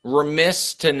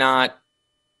remiss to not,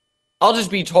 I'll just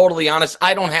be totally honest,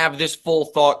 I don't have this full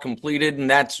thought completed, and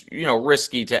that's,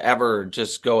 risky to ever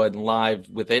just go ahead and live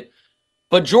with it.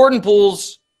 But Jordan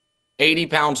Poole's 80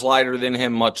 pounds lighter than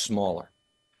him, much smaller.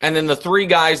 And then the three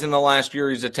guys in the last year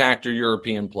he's attacked are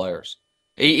European players.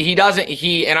 And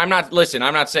I'm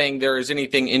not saying there is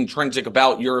anything intrinsic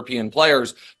about European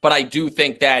players, but I do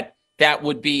think that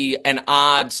would be an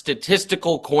odd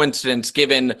statistical coincidence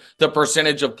given the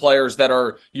percentage of players that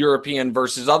are European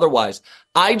versus otherwise.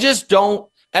 I just don't,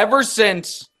 ever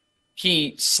since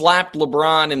he slapped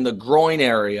LeBron in the groin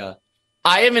area,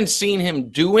 I haven't seen him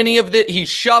do any of that. He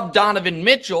shoved Donovan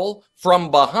Mitchell from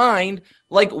behind.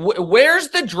 Like, where's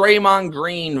the Draymond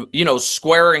Green,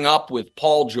 squaring up with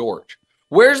Paul George?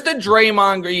 Where's the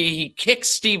Draymond Green? He kicked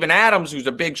Steven Adams, who's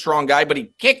a big, strong guy, but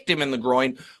he kicked him in the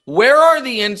groin. Where are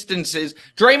the instances?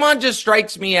 Draymond just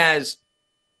strikes me as,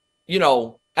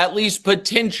 at least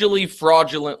potentially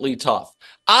fraudulently tough.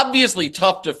 Obviously,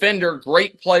 tough defender,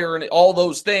 great player, and all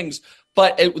those things.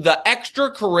 But the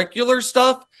extracurricular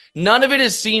stuff, none of it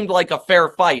has seemed like a fair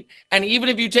fight. And even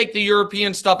if you take the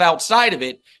European stuff outside of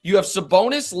it, you have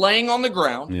Sabonis laying on the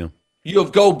ground. Yeah. You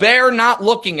have Gobert not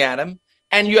looking at him.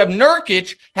 And you have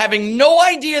Nurkic having no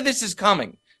idea this is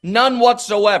coming. None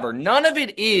whatsoever. None of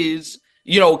it is,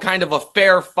 kind of a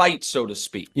fair fight, so to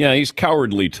speak. Yeah, he's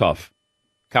cowardly tough.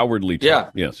 Cowardly tough.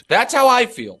 Yeah. Yes. That's how I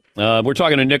feel. We're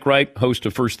talking to Nick Wright, host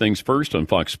of First Things First on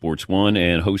Fox Sports 1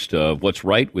 and host of What's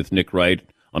Right with Nick Wright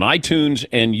on iTunes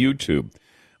and YouTube.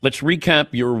 Let's recap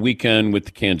your weekend with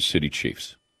the Kansas City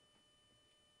Chiefs.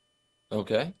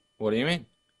 Okay. What do you mean?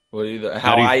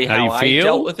 How I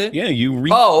dealt with it? Yeah, you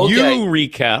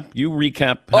recap. You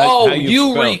recap. How you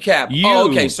recap.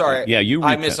 Okay, sorry. Yeah, you recap.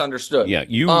 I misunderstood. Yeah,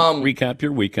 you recap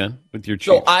your weekend with your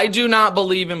Chiefs. So I do not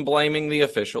believe in blaming the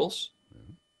officials,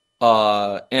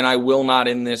 and I will not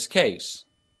in this case.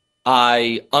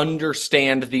 I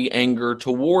understand the anger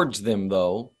towards them,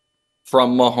 though,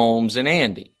 from Mahomes and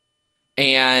Andy.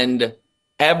 And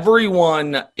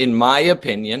everyone, in my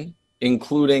opinion,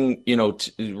 including,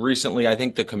 recently, I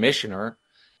think the commissioner,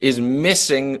 is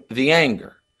missing the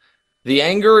anger. The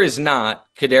anger is not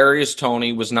Kadarius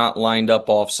Toney was not lined up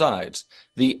off sides.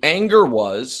 The anger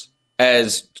was,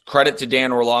 as credit to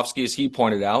Dan Orlovsky, as he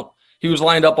pointed out, he was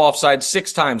lined up offside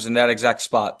 6 times in that exact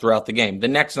spot throughout the game. The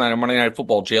next night on Monday Night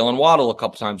Football, Jalen Waddle a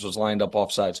couple times was lined up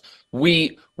offsides.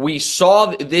 We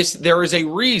saw this. There is a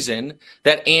reason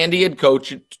that Andy had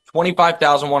coached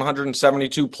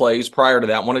 25,172 plays prior to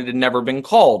that when it had never been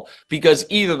called, because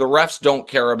either the refs don't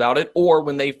care about it, or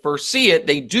when they first see it,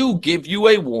 they do give you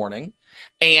a warning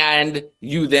and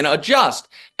you then adjust.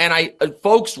 And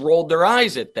folks rolled their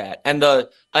eyes at that. And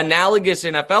the analogous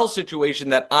NFL situation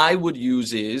that I would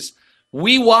use is,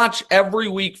 we watch every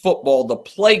week football, the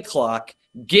play clock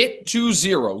get to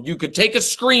 0. You could take a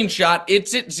screenshot.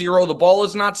 It's at 0. The ball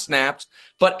is not snapped.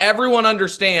 But everyone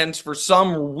understands for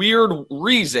some weird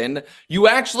reason, you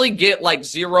actually get like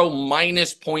 0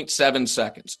 minus 0.7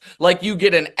 seconds. Like you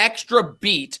get an extra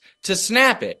beat to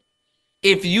snap it.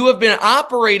 If you have been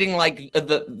operating like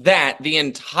that the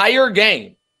entire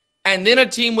game, and then a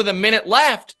team with a minute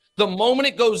left The moment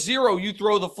it goes 0, you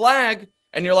throw the flag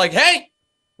and you're like, hey,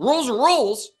 rules are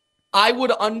rules. I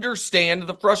would understand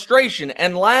the frustration.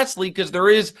 And lastly, because there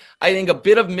is, I think, a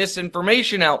bit of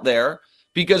misinformation out there,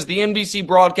 because the NBC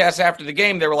broadcast after the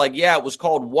game, they were like, yeah, it was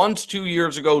called once 2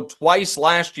 years ago, twice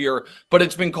last year, but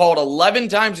it's been called 11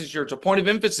 times this year. It's a point of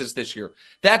emphasis this year.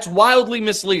 That's wildly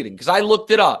misleading because I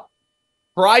looked it up.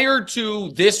 Prior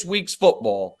to this week's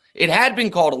football, it had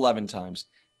been called 11 times.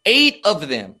 8 of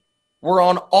them were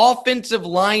on offensive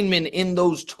linemen in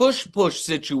those tush-push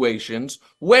situations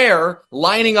where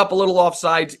lining up a little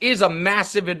offsides is a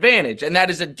massive advantage, and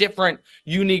that is a different,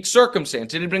 unique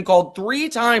circumstance. It had been called 3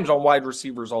 times on wide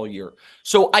receivers all year.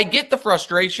 So I get the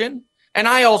frustration, and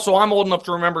I'm old enough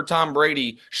to remember Tom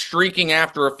Brady streaking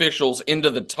after officials into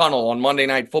the tunnel on Monday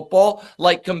Night Football.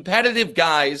 Like, competitive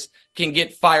guys can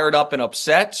get fired up and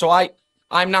upset, so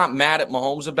I'm not mad at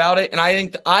Mahomes about it, and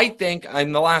I think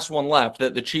I'm the last one left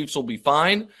that the Chiefs will be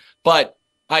fine. But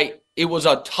it was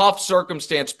a tough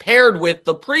circumstance paired with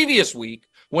the previous week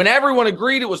when everyone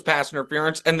agreed it was pass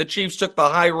interference, and the Chiefs took the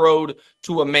high road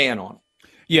to a man on it.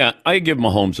 Yeah, I give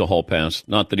Mahomes a hall pass.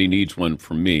 Not that he needs one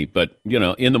from me, but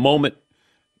in the moment,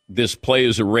 this play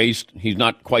is erased. He's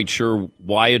not quite sure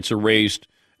why it's erased.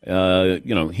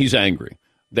 He's angry.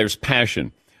 There's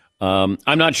passion. I'm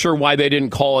not sure why they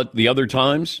didn't call it the other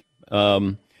times.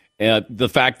 The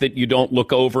fact that you don't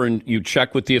look over and you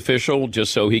check with the official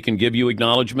just so he can give you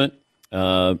acknowledgement,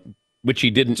 which he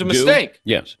didn't do. It's a mistake.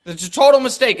 Yes. It's a total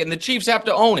mistake, and the Chiefs have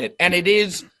to own it. And it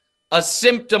is a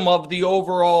symptom of the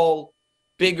overall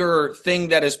bigger thing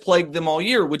that has plagued them all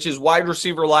year, which is wide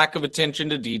receiver lack of attention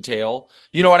to detail.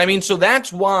 You know what I mean? So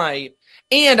that's why.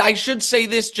 And I should say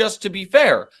this just to be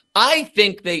fair. I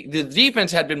think the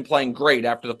defense had been playing great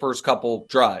after the first couple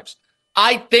drives.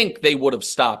 I think they would have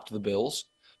stopped the Bills.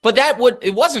 But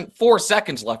it wasn't 4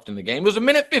 seconds left in the game. It was a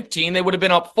minute 15. They would have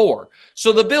been up 4.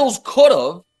 So the Bills could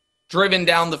have driven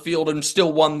down the field and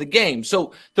still won the game.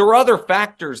 So there were other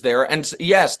factors there. And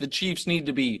yes, the Chiefs need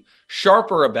to be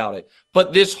sharper about it.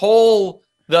 But this whole,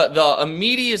 the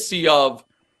immediacy of,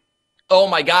 oh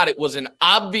my God, it was an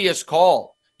obvious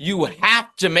call. You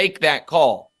have to make that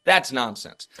call. That's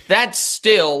nonsense. That's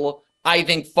still, I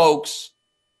think, folks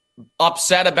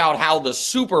upset about how the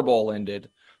Super Bowl ended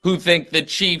who think the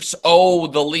Chiefs owe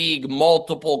the league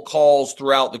multiple calls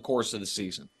throughout the course of the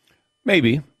season.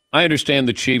 Maybe. I understand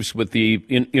the Chiefs with the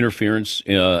interference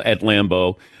at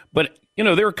Lambeau. But,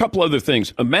 there are a couple other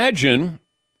things. Imagine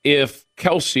if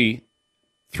Kelsey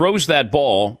throws that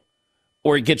ball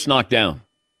or it gets knocked down.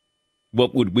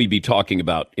 What would we be talking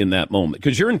about in that moment?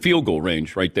 Because you're in field goal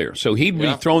range right there. So he'd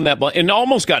be throwing that ball and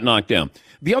almost got knocked down.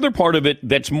 The other part of it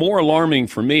that's more alarming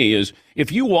for me is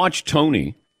if you watch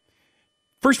Tony,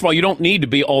 first of all, you don't need to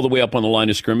be all the way up on the line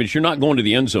of scrimmage. You're not going to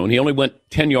the end zone. He only went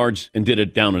 10 yards and did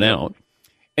it down and out.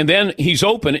 And then he's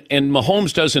open and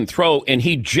Mahomes doesn't throw and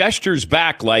he gestures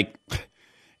back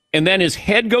and then his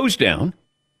head goes down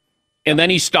and then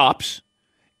he stops.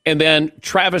 And then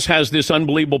Travis has this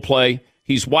unbelievable play.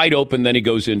 He's wide open, then he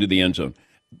goes into the end zone.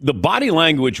 The body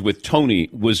language with Tony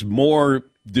was more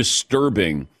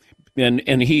disturbing,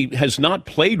 and he has not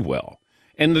played well.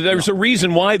 And there's a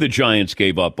reason why the Giants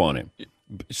gave up on him.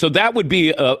 So that would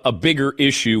be a bigger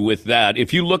issue with that.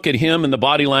 If you look at him and the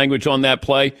body language on that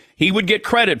play, he would get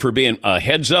credit for being a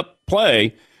heads-up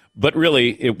play, but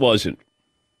really it wasn't.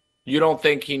 You don't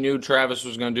think he knew Travis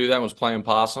was going to do that and was playing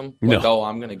possum? No. Like,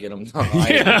 I'm going to get him.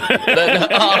 They're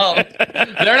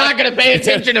not going to pay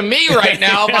attention to me right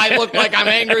now if I look like I'm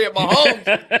angry at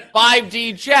Mahomes.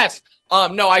 5D chess.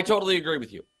 No, I totally agree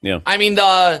with you. Yeah. I mean,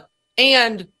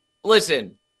 and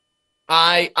listen,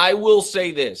 I will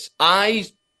say this. I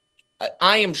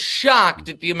am shocked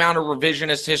at the amount of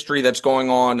revisionist history that's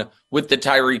going on with the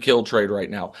Tyreek Hill trade right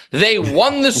now. They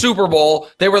won the Super Bowl.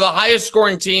 They were the highest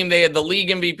scoring team. They had the league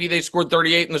MVP. They scored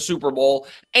 38 in the Super Bowl,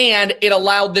 and it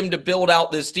allowed them to build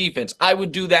out this defense. I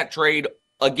would do that trade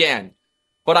again,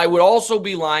 but I would also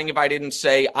be lying if I didn't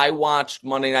say I watched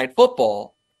Monday Night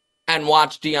Football and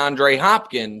watched DeAndre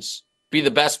Hopkins be the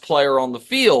best player on the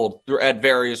field at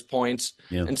various points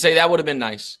and say that would have been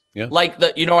nice. Yeah.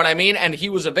 You know what I mean? And he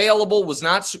was available, was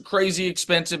not crazy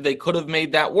expensive. They could have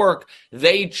made that work.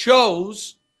 They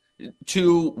chose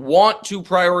to want to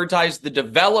prioritize the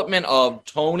development of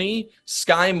Tony,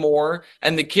 Sky Moore,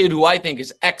 and the kid who I think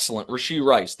is excellent, Rashee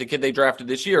Rice, the kid they drafted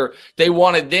this year. They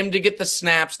wanted them to get the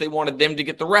snaps. They wanted them to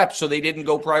get the reps, so they didn't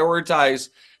go prioritize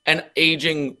an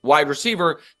aging wide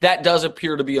receiver. That does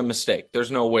appear to be a mistake.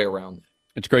 There's no way around it.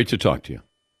 It's great to talk to you.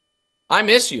 I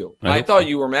miss you. I thought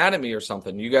you were mad at me or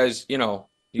something. You guys, you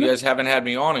guys haven't had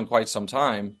me on in quite some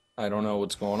time. I don't know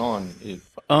what's going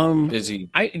on. Busy.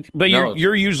 But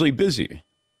you're usually busy.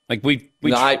 Like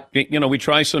we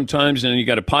try sometimes, and you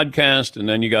got a podcast, and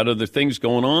then you got other things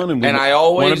going on, and I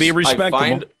always want to be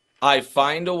respectable. I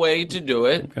find a way to do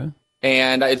it. Okay.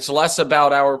 And it's less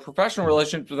about our professional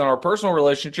relationship than our personal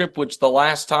relationship, which the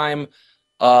last time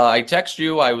I text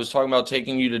you, I was talking about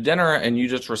taking you to dinner, and you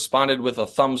just responded with a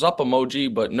thumbs up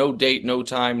emoji, but no date, no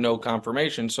time, no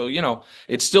confirmation. So,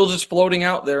 it's still just floating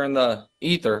out there in the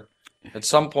ether at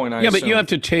some point, I assume. But you have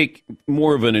to take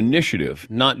more of an initiative,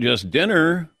 not just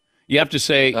dinner. You have to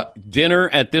say, dinner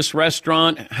at this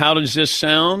restaurant, how does this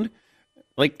sound?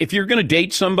 Like, if you're going to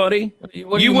date somebody, you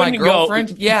wouldn't go.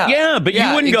 Yeah, but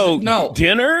you wouldn't go,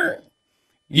 dinner?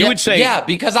 You would say. Yeah,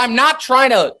 because I'm not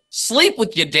trying to sleep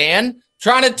with you, Dan.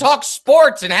 Trying to talk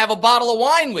sports and have a bottle of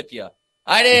wine with you.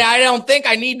 I don't think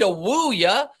I need to woo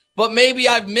you, but maybe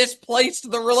I've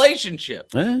misplaced the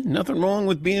relationship. Nothing wrong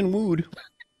with being wooed.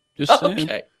 Just saying.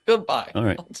 Okay, goodbye. All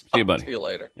right, see you, buddy. See you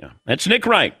later. Yeah, that's Nick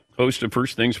Wright, host of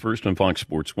First Things First on Fox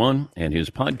Sports 1, and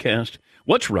his podcast,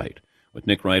 What's Right, with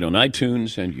Nick Wright on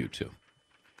iTunes and YouTube.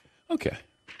 Okay,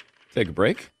 take a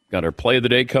break. Got our play of the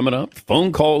day coming up,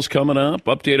 phone calls coming up,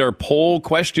 update our poll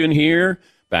question here.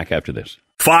 Back after this.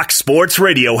 Fox Sports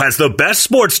Radio has the best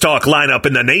sports talk lineup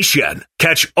in the nation.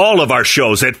 Catch all of our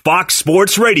shows at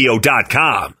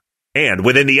foxsportsradio.com. And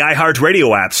within the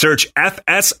iHeartRadio app, search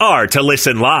FSR to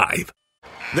listen live.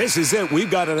 This is it. We've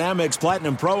got an Amex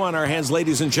Platinum Pro on our hands,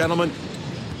 ladies and gentlemen.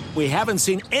 We haven't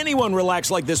seen anyone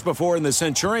relax like this before in the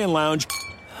Centurion Lounge.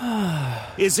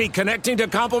 Is he connecting to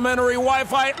complimentary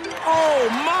Wi-Fi? Oh,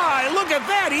 my. Look at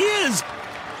that. He is.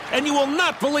 And you will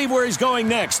not believe where he's going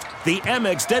next. The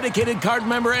Amex dedicated card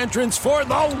member entrance for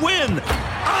the win.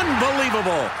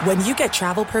 Unbelievable. When you get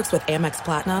travel perks with Amex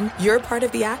Platinum, you're part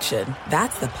of the action.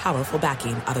 That's the powerful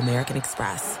backing of American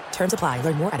Express. Terms apply.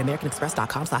 Learn more at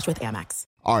americanexpress.com/withAmex.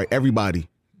 All right, everybody,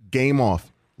 game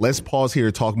off. Let's pause here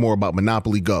to talk more about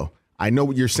Monopoly Go. I know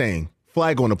what you're saying.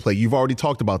 Flag on the play. You've already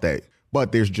talked about that.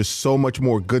 But there's just so much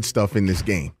more good stuff in this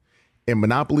game. In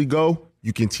Monopoly Go,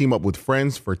 you can team up with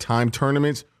friends for timed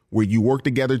tournaments where you work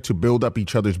together to build up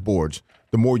each other's boards.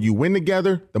 The more you win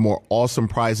together, the more awesome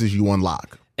prizes you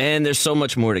unlock. And there's so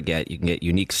much more to get. You can get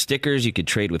unique stickers. You could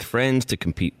trade with friends to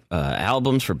compete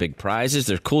albums for big prizes.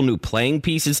 There's cool new playing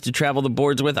pieces to travel the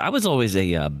boards with. I was always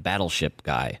a battleship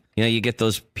guy. You get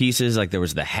those pieces, like there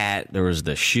was the hat, there was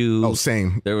the shoe. Oh,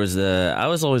 same. I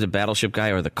was always a battleship guy,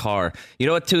 or the car. You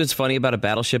know what, too, is funny about a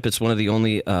battleship? It's one of the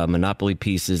only Monopoly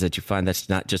pieces that you find that's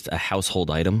not just a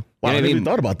household item. Wow, I never even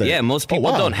thought about that. Yeah, most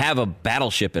people don't have a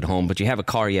battleship at home, but you have a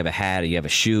car, you have a hat, you have a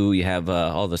shoe, you have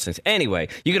all those things. Anyway,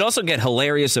 you could also get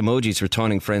hilarious emojis for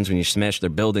taunting friends when you smash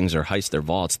their buildings or heist their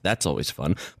vaults. That's always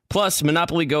fun. Plus,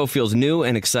 Monopoly Go feels new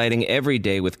and exciting every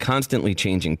day with constantly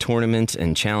changing tournaments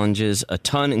and challenges. A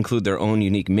ton include their own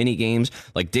unique mini games,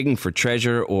 like digging for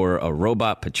treasure or a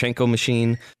robot Pachinko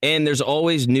machine. And there's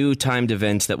always new timed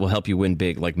events that will help you win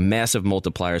big, like massive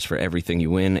multipliers for everything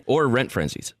you win, or rent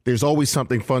frenzies. There's always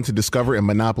something fun to discover in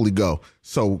Monopoly Go.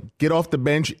 So get off the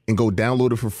bench and go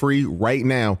download it for free right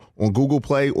now on Google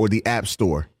Play or the App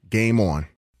Store. Game on.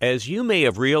 As you may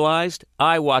have realized,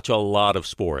 I watch a lot of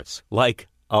sports, like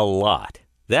a lot.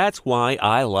 That's why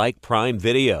I like Prime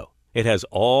Video. It has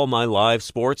all my live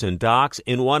sports and docs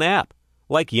in one app,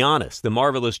 like Giannis, The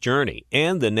Marvelous Journey,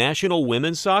 and the National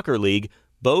Women's Soccer League,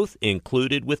 both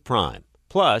included with Prime.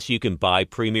 Plus, you can buy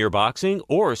Premier Boxing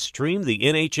or stream the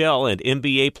NHL and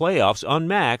NBA playoffs on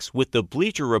Max with the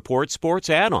Bleacher Report Sports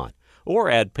add-on, or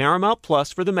add Paramount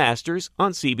Plus for the Masters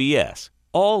on CBS.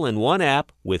 All in one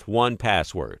app with one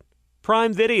password.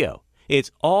 Prime Video.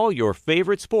 It's all your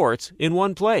favorite sports in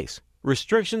one place.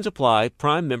 Restrictions apply.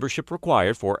 Prime membership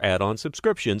required for add-on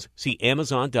subscriptions. See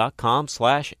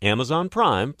Amazon.com/Amazon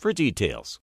Prime for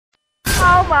details.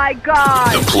 Oh my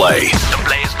God! The play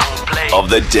of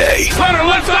the day. Hunter,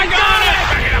 let's I got it!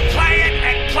 We're gonna play it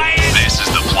and play it. This is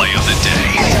the play of the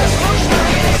day.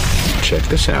 Check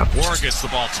this out. Warren gets the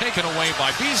ball taken away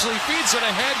by Beasley, feeds it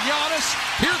ahead. Giannis,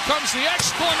 here comes the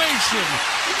exclamation.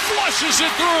 Flushes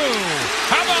it through.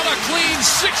 How about a clean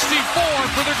 64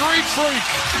 for the Greek Freak?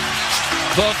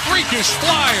 The freakish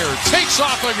flyer takes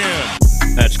off again.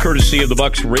 That's courtesy of the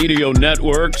Bucks Radio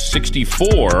Network.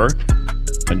 64,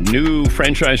 a new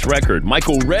franchise record.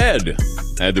 Michael Redd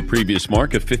had the previous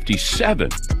mark of 57.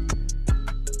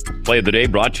 Play of the day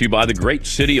brought to you by the great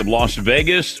city of Las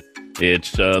Vegas.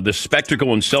 It's the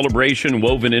spectacle and celebration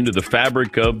woven into the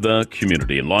fabric of the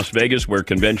community. In Las Vegas, where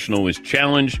conventional is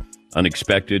challenged,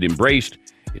 unexpected embraced,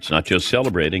 it's not just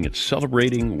celebrating, it's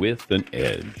celebrating with an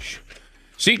edge.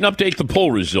 Seton, update the poll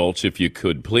results, if you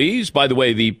could, please. By the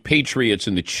way, the Patriots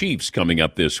and the Chiefs coming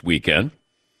up this weekend.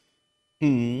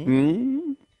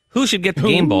 Who should get the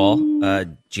game ball?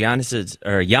 Giannis's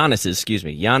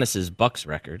Bucks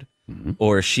record,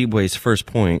 or Shibwe's first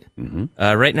point.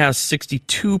 Right now,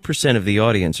 62% of the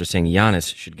audience are saying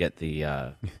Giannis should get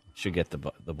the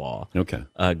ball. Okay.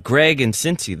 Greg and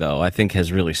Cincy, though, I think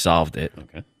has really solved it.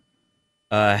 Okay.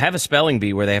 Have a spelling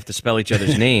bee where they have to spell each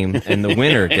other's name, and the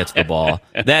winner gets the ball.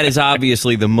 That is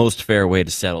obviously the most fair way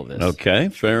to settle this. Okay,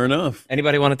 fair enough.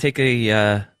 Anybody want to take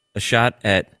a shot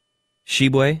at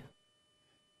Shibwe?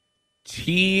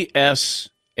 TSHIEWE.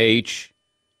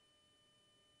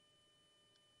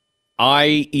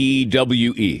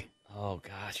 Oh,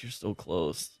 gosh, you're so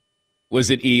close. Was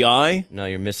it EI? No,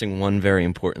 you're missing one very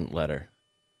important letter.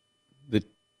 The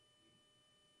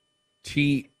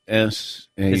TSH.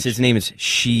 His name is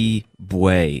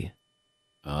Shibwe.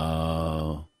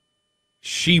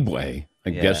 Shibwe.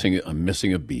 I'm guessing I'm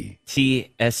missing a B.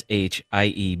 TSHIEBWE.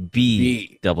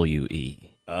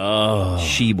 Oh.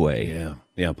 Shibwe.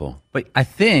 Yeah, Paul. But I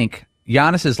think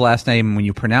Giannis's last name, when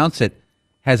you pronounce it,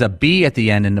 has a B at the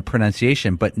end in the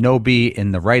pronunciation, but no B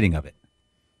in the writing of it.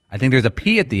 I think there's a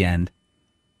P at the end,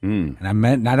 and I'm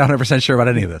not 100% sure about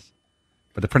any of this.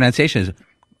 But the pronunciation is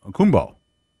Kumbo,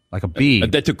 like a B.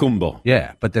 Adetokumbo.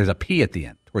 Yeah, but there's a P at the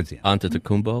end, towards the end.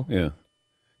 Antetokounmpo? Yeah.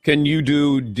 Can you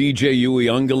do DJ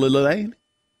Uiagalelei?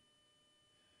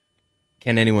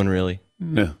 Can anyone really?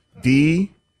 No. DJ.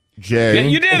 Yeah,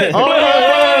 you did it!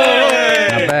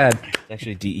 Not bad. It's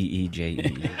actually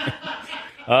DEEJE.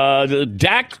 The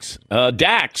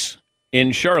Dax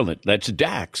in Charlotte. That's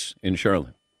Dax in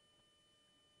Charlotte.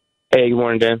 Hey, good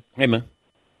morning, Dan. Hey, man.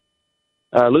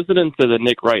 Listening to the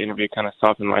Nick Wright interview kind of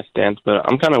softened my stance, but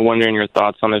I'm kind of wondering your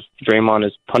thoughts on if Draymond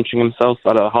is punching himself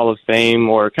out of the Hall of Fame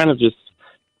or kind of just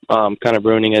kind of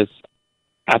ruining his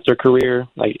after career,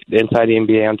 like inside the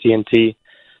NBA on TNT.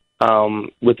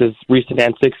 With his recent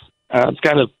antics, it's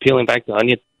kind of peeling back the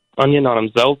onion on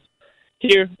himself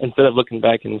here instead of looking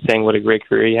back and saying what a great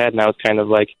career he had. Now it's kind of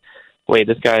like, wait,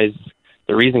 this guy's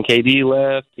the reason KD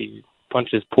left. He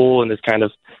punched his pool and is kind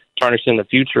of tarnishing the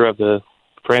future of the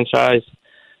franchise.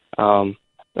 And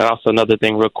also another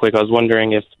thing real quick, I was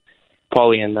wondering if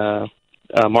Paulie and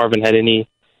Marvin had any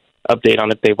update on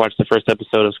if they watched the first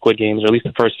episode of Squid Games, or at least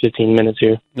the first 15 minutes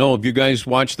here. No, have you guys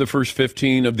watched the first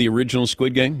 15 of the original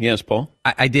Squid Game? Yes, Paul?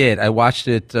 I did. I watched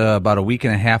it about a week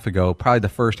and a half ago, probably the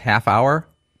first half hour.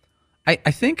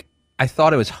 I think I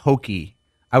thought it was hokey.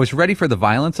 I was ready for the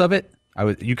violence of it.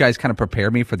 You guys kind of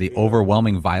prepared me for the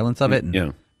overwhelming violence of it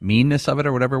and meanness of it,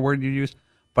 or whatever word you use.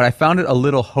 But I found it a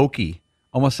little hokey,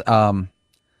 almost.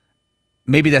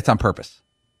 Maybe that's on purpose.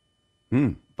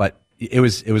 But it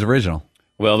was original.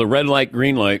 Well, the red light,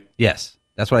 green light. Yes,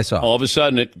 that's what I saw. All of a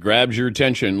sudden, it grabs your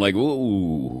attention like,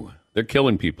 ooh, they're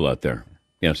killing people out there.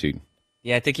 Yeah, see.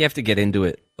 Yeah, I think you have to get into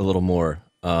it a little more.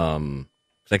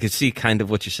 I could see kind of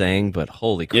what you're saying, but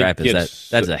holy crap,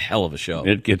 that's a hell of a show.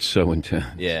 It gets so intense.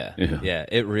 Yeah,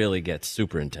 it really gets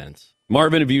super intense.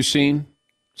 Marvin, have you seen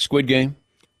Squid Game?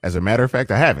 As a matter of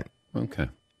fact, I haven't. Okay.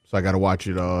 So I got to watch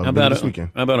it this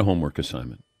weekend. How about a homework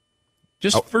assignment?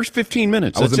 Just first 15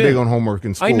 minutes. I wasn't big on homework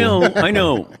in school. I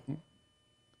know.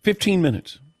 15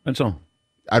 minutes. That's all.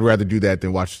 I'd rather do that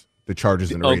than watch the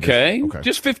Chargers and the Raiders. Okay.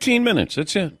 Just 15 minutes.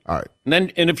 That's it. All right.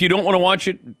 And if you don't want to watch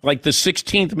it like the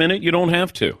 16th minute, you don't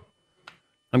have to.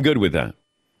 I'm good with that.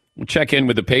 We'll check in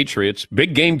with the Patriots.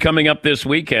 Big game coming up this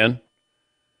weekend.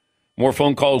 More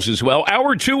phone calls as well.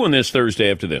 Hour 2 on this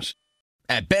Thursday after this.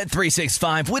 At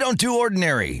Bet365, we don't do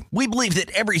ordinary. We believe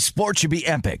that every sport should be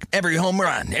epic. Every home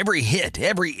run, every hit,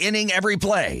 every inning, every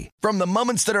play. From the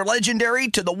moments that are legendary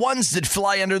to the ones that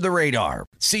fly under the radar.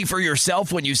 See for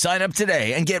yourself when you sign up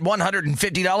today and get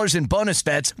 $150 in bonus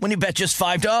bets when you bet just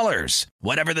 $5.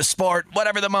 Whatever the sport,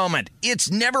 whatever the moment, it's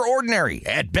never ordinary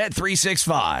at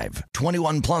Bet365.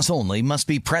 21 plus only. Must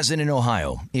be present in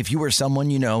Ohio. If you or someone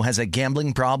you know has a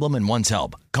gambling problem and wants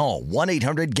help, call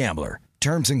 1-800-GAMBLER.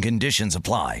 Terms and conditions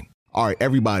apply. All right,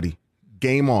 everybody,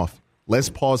 game off. Let's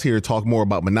pause here to talk more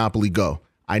about Monopoly Go.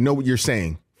 I know what you're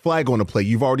saying. Flag on the play.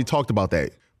 You've already talked about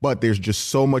that. But there's just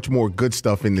so much more good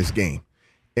stuff in this game.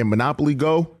 In Monopoly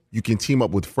Go, you can team up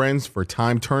with friends for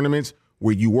timed tournaments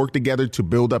where you work together to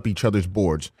build up each other's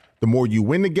boards. The more you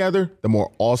win together, the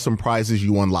more awesome prizes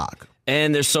you unlock.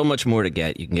 And there's so much more to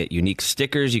get. You can get unique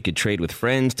stickers. You could trade with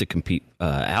friends to compete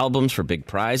albums for big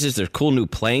prizes. There's cool new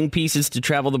playing pieces to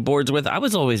travel the boards with. I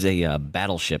was always a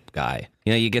battleship guy.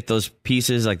 You know, you get those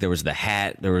pieces, like there was the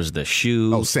hat, there was the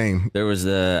shoe. Oh, same. There was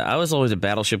I was always a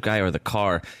Battleship guy, or the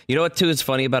car. You know what, too, is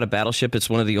funny about a Battleship? It's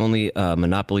one of the only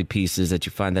Monopoly pieces that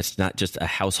you find that's not just a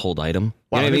household item.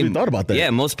 Wow, You know I what never even thought about that. Yeah,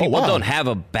 most people wow. don't have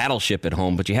a Battleship at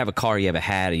home, but you have a car, you have a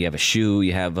hat, you have a shoe,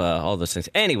 you have all those things.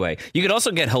 Anyway, you could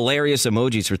also get hilarious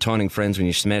emojis for taunting friends when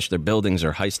you smash their buildings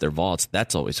or heist their vaults.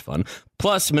 That's always fun.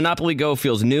 Plus, Monopoly Go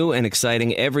feels new and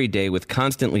exciting every day with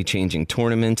constantly changing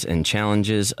tournaments and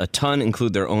challenges. A ton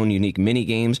include their own unique mini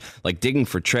games, like digging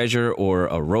for treasure or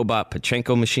a robot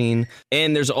Pachinko machine.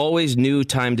 And there's always new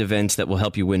timed events that will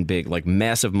help you win big, like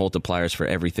massive multipliers for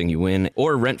everything you win,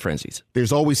 or rent frenzies.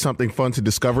 There's always something fun to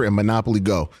discover in Monopoly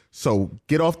Go. So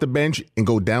get off the bench and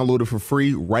go download it for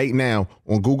free right now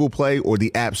on Google Play or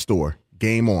the App Store.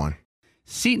 Game on.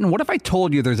 Seton, what if I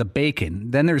told you there's a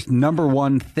bacon, then there's number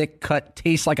one thick cut,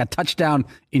 tastes like a touchdown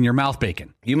in your mouth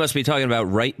bacon? You must be talking about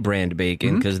Wright brand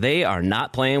bacon, because they are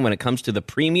not playing when it comes to the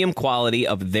premium quality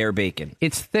of their bacon.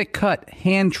 It's thick cut,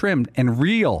 hand trimmed, and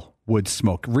real wood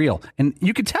smoke. Real. And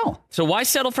you can tell. So why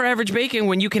settle for average bacon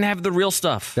when you can have the real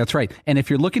stuff? That's right. And if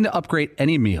you're looking to upgrade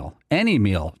any meal,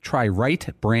 try Wright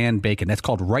brand bacon. That's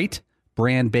called Wright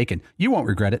brand bacon. You won't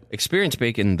regret it. Experience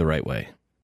bacon the right way.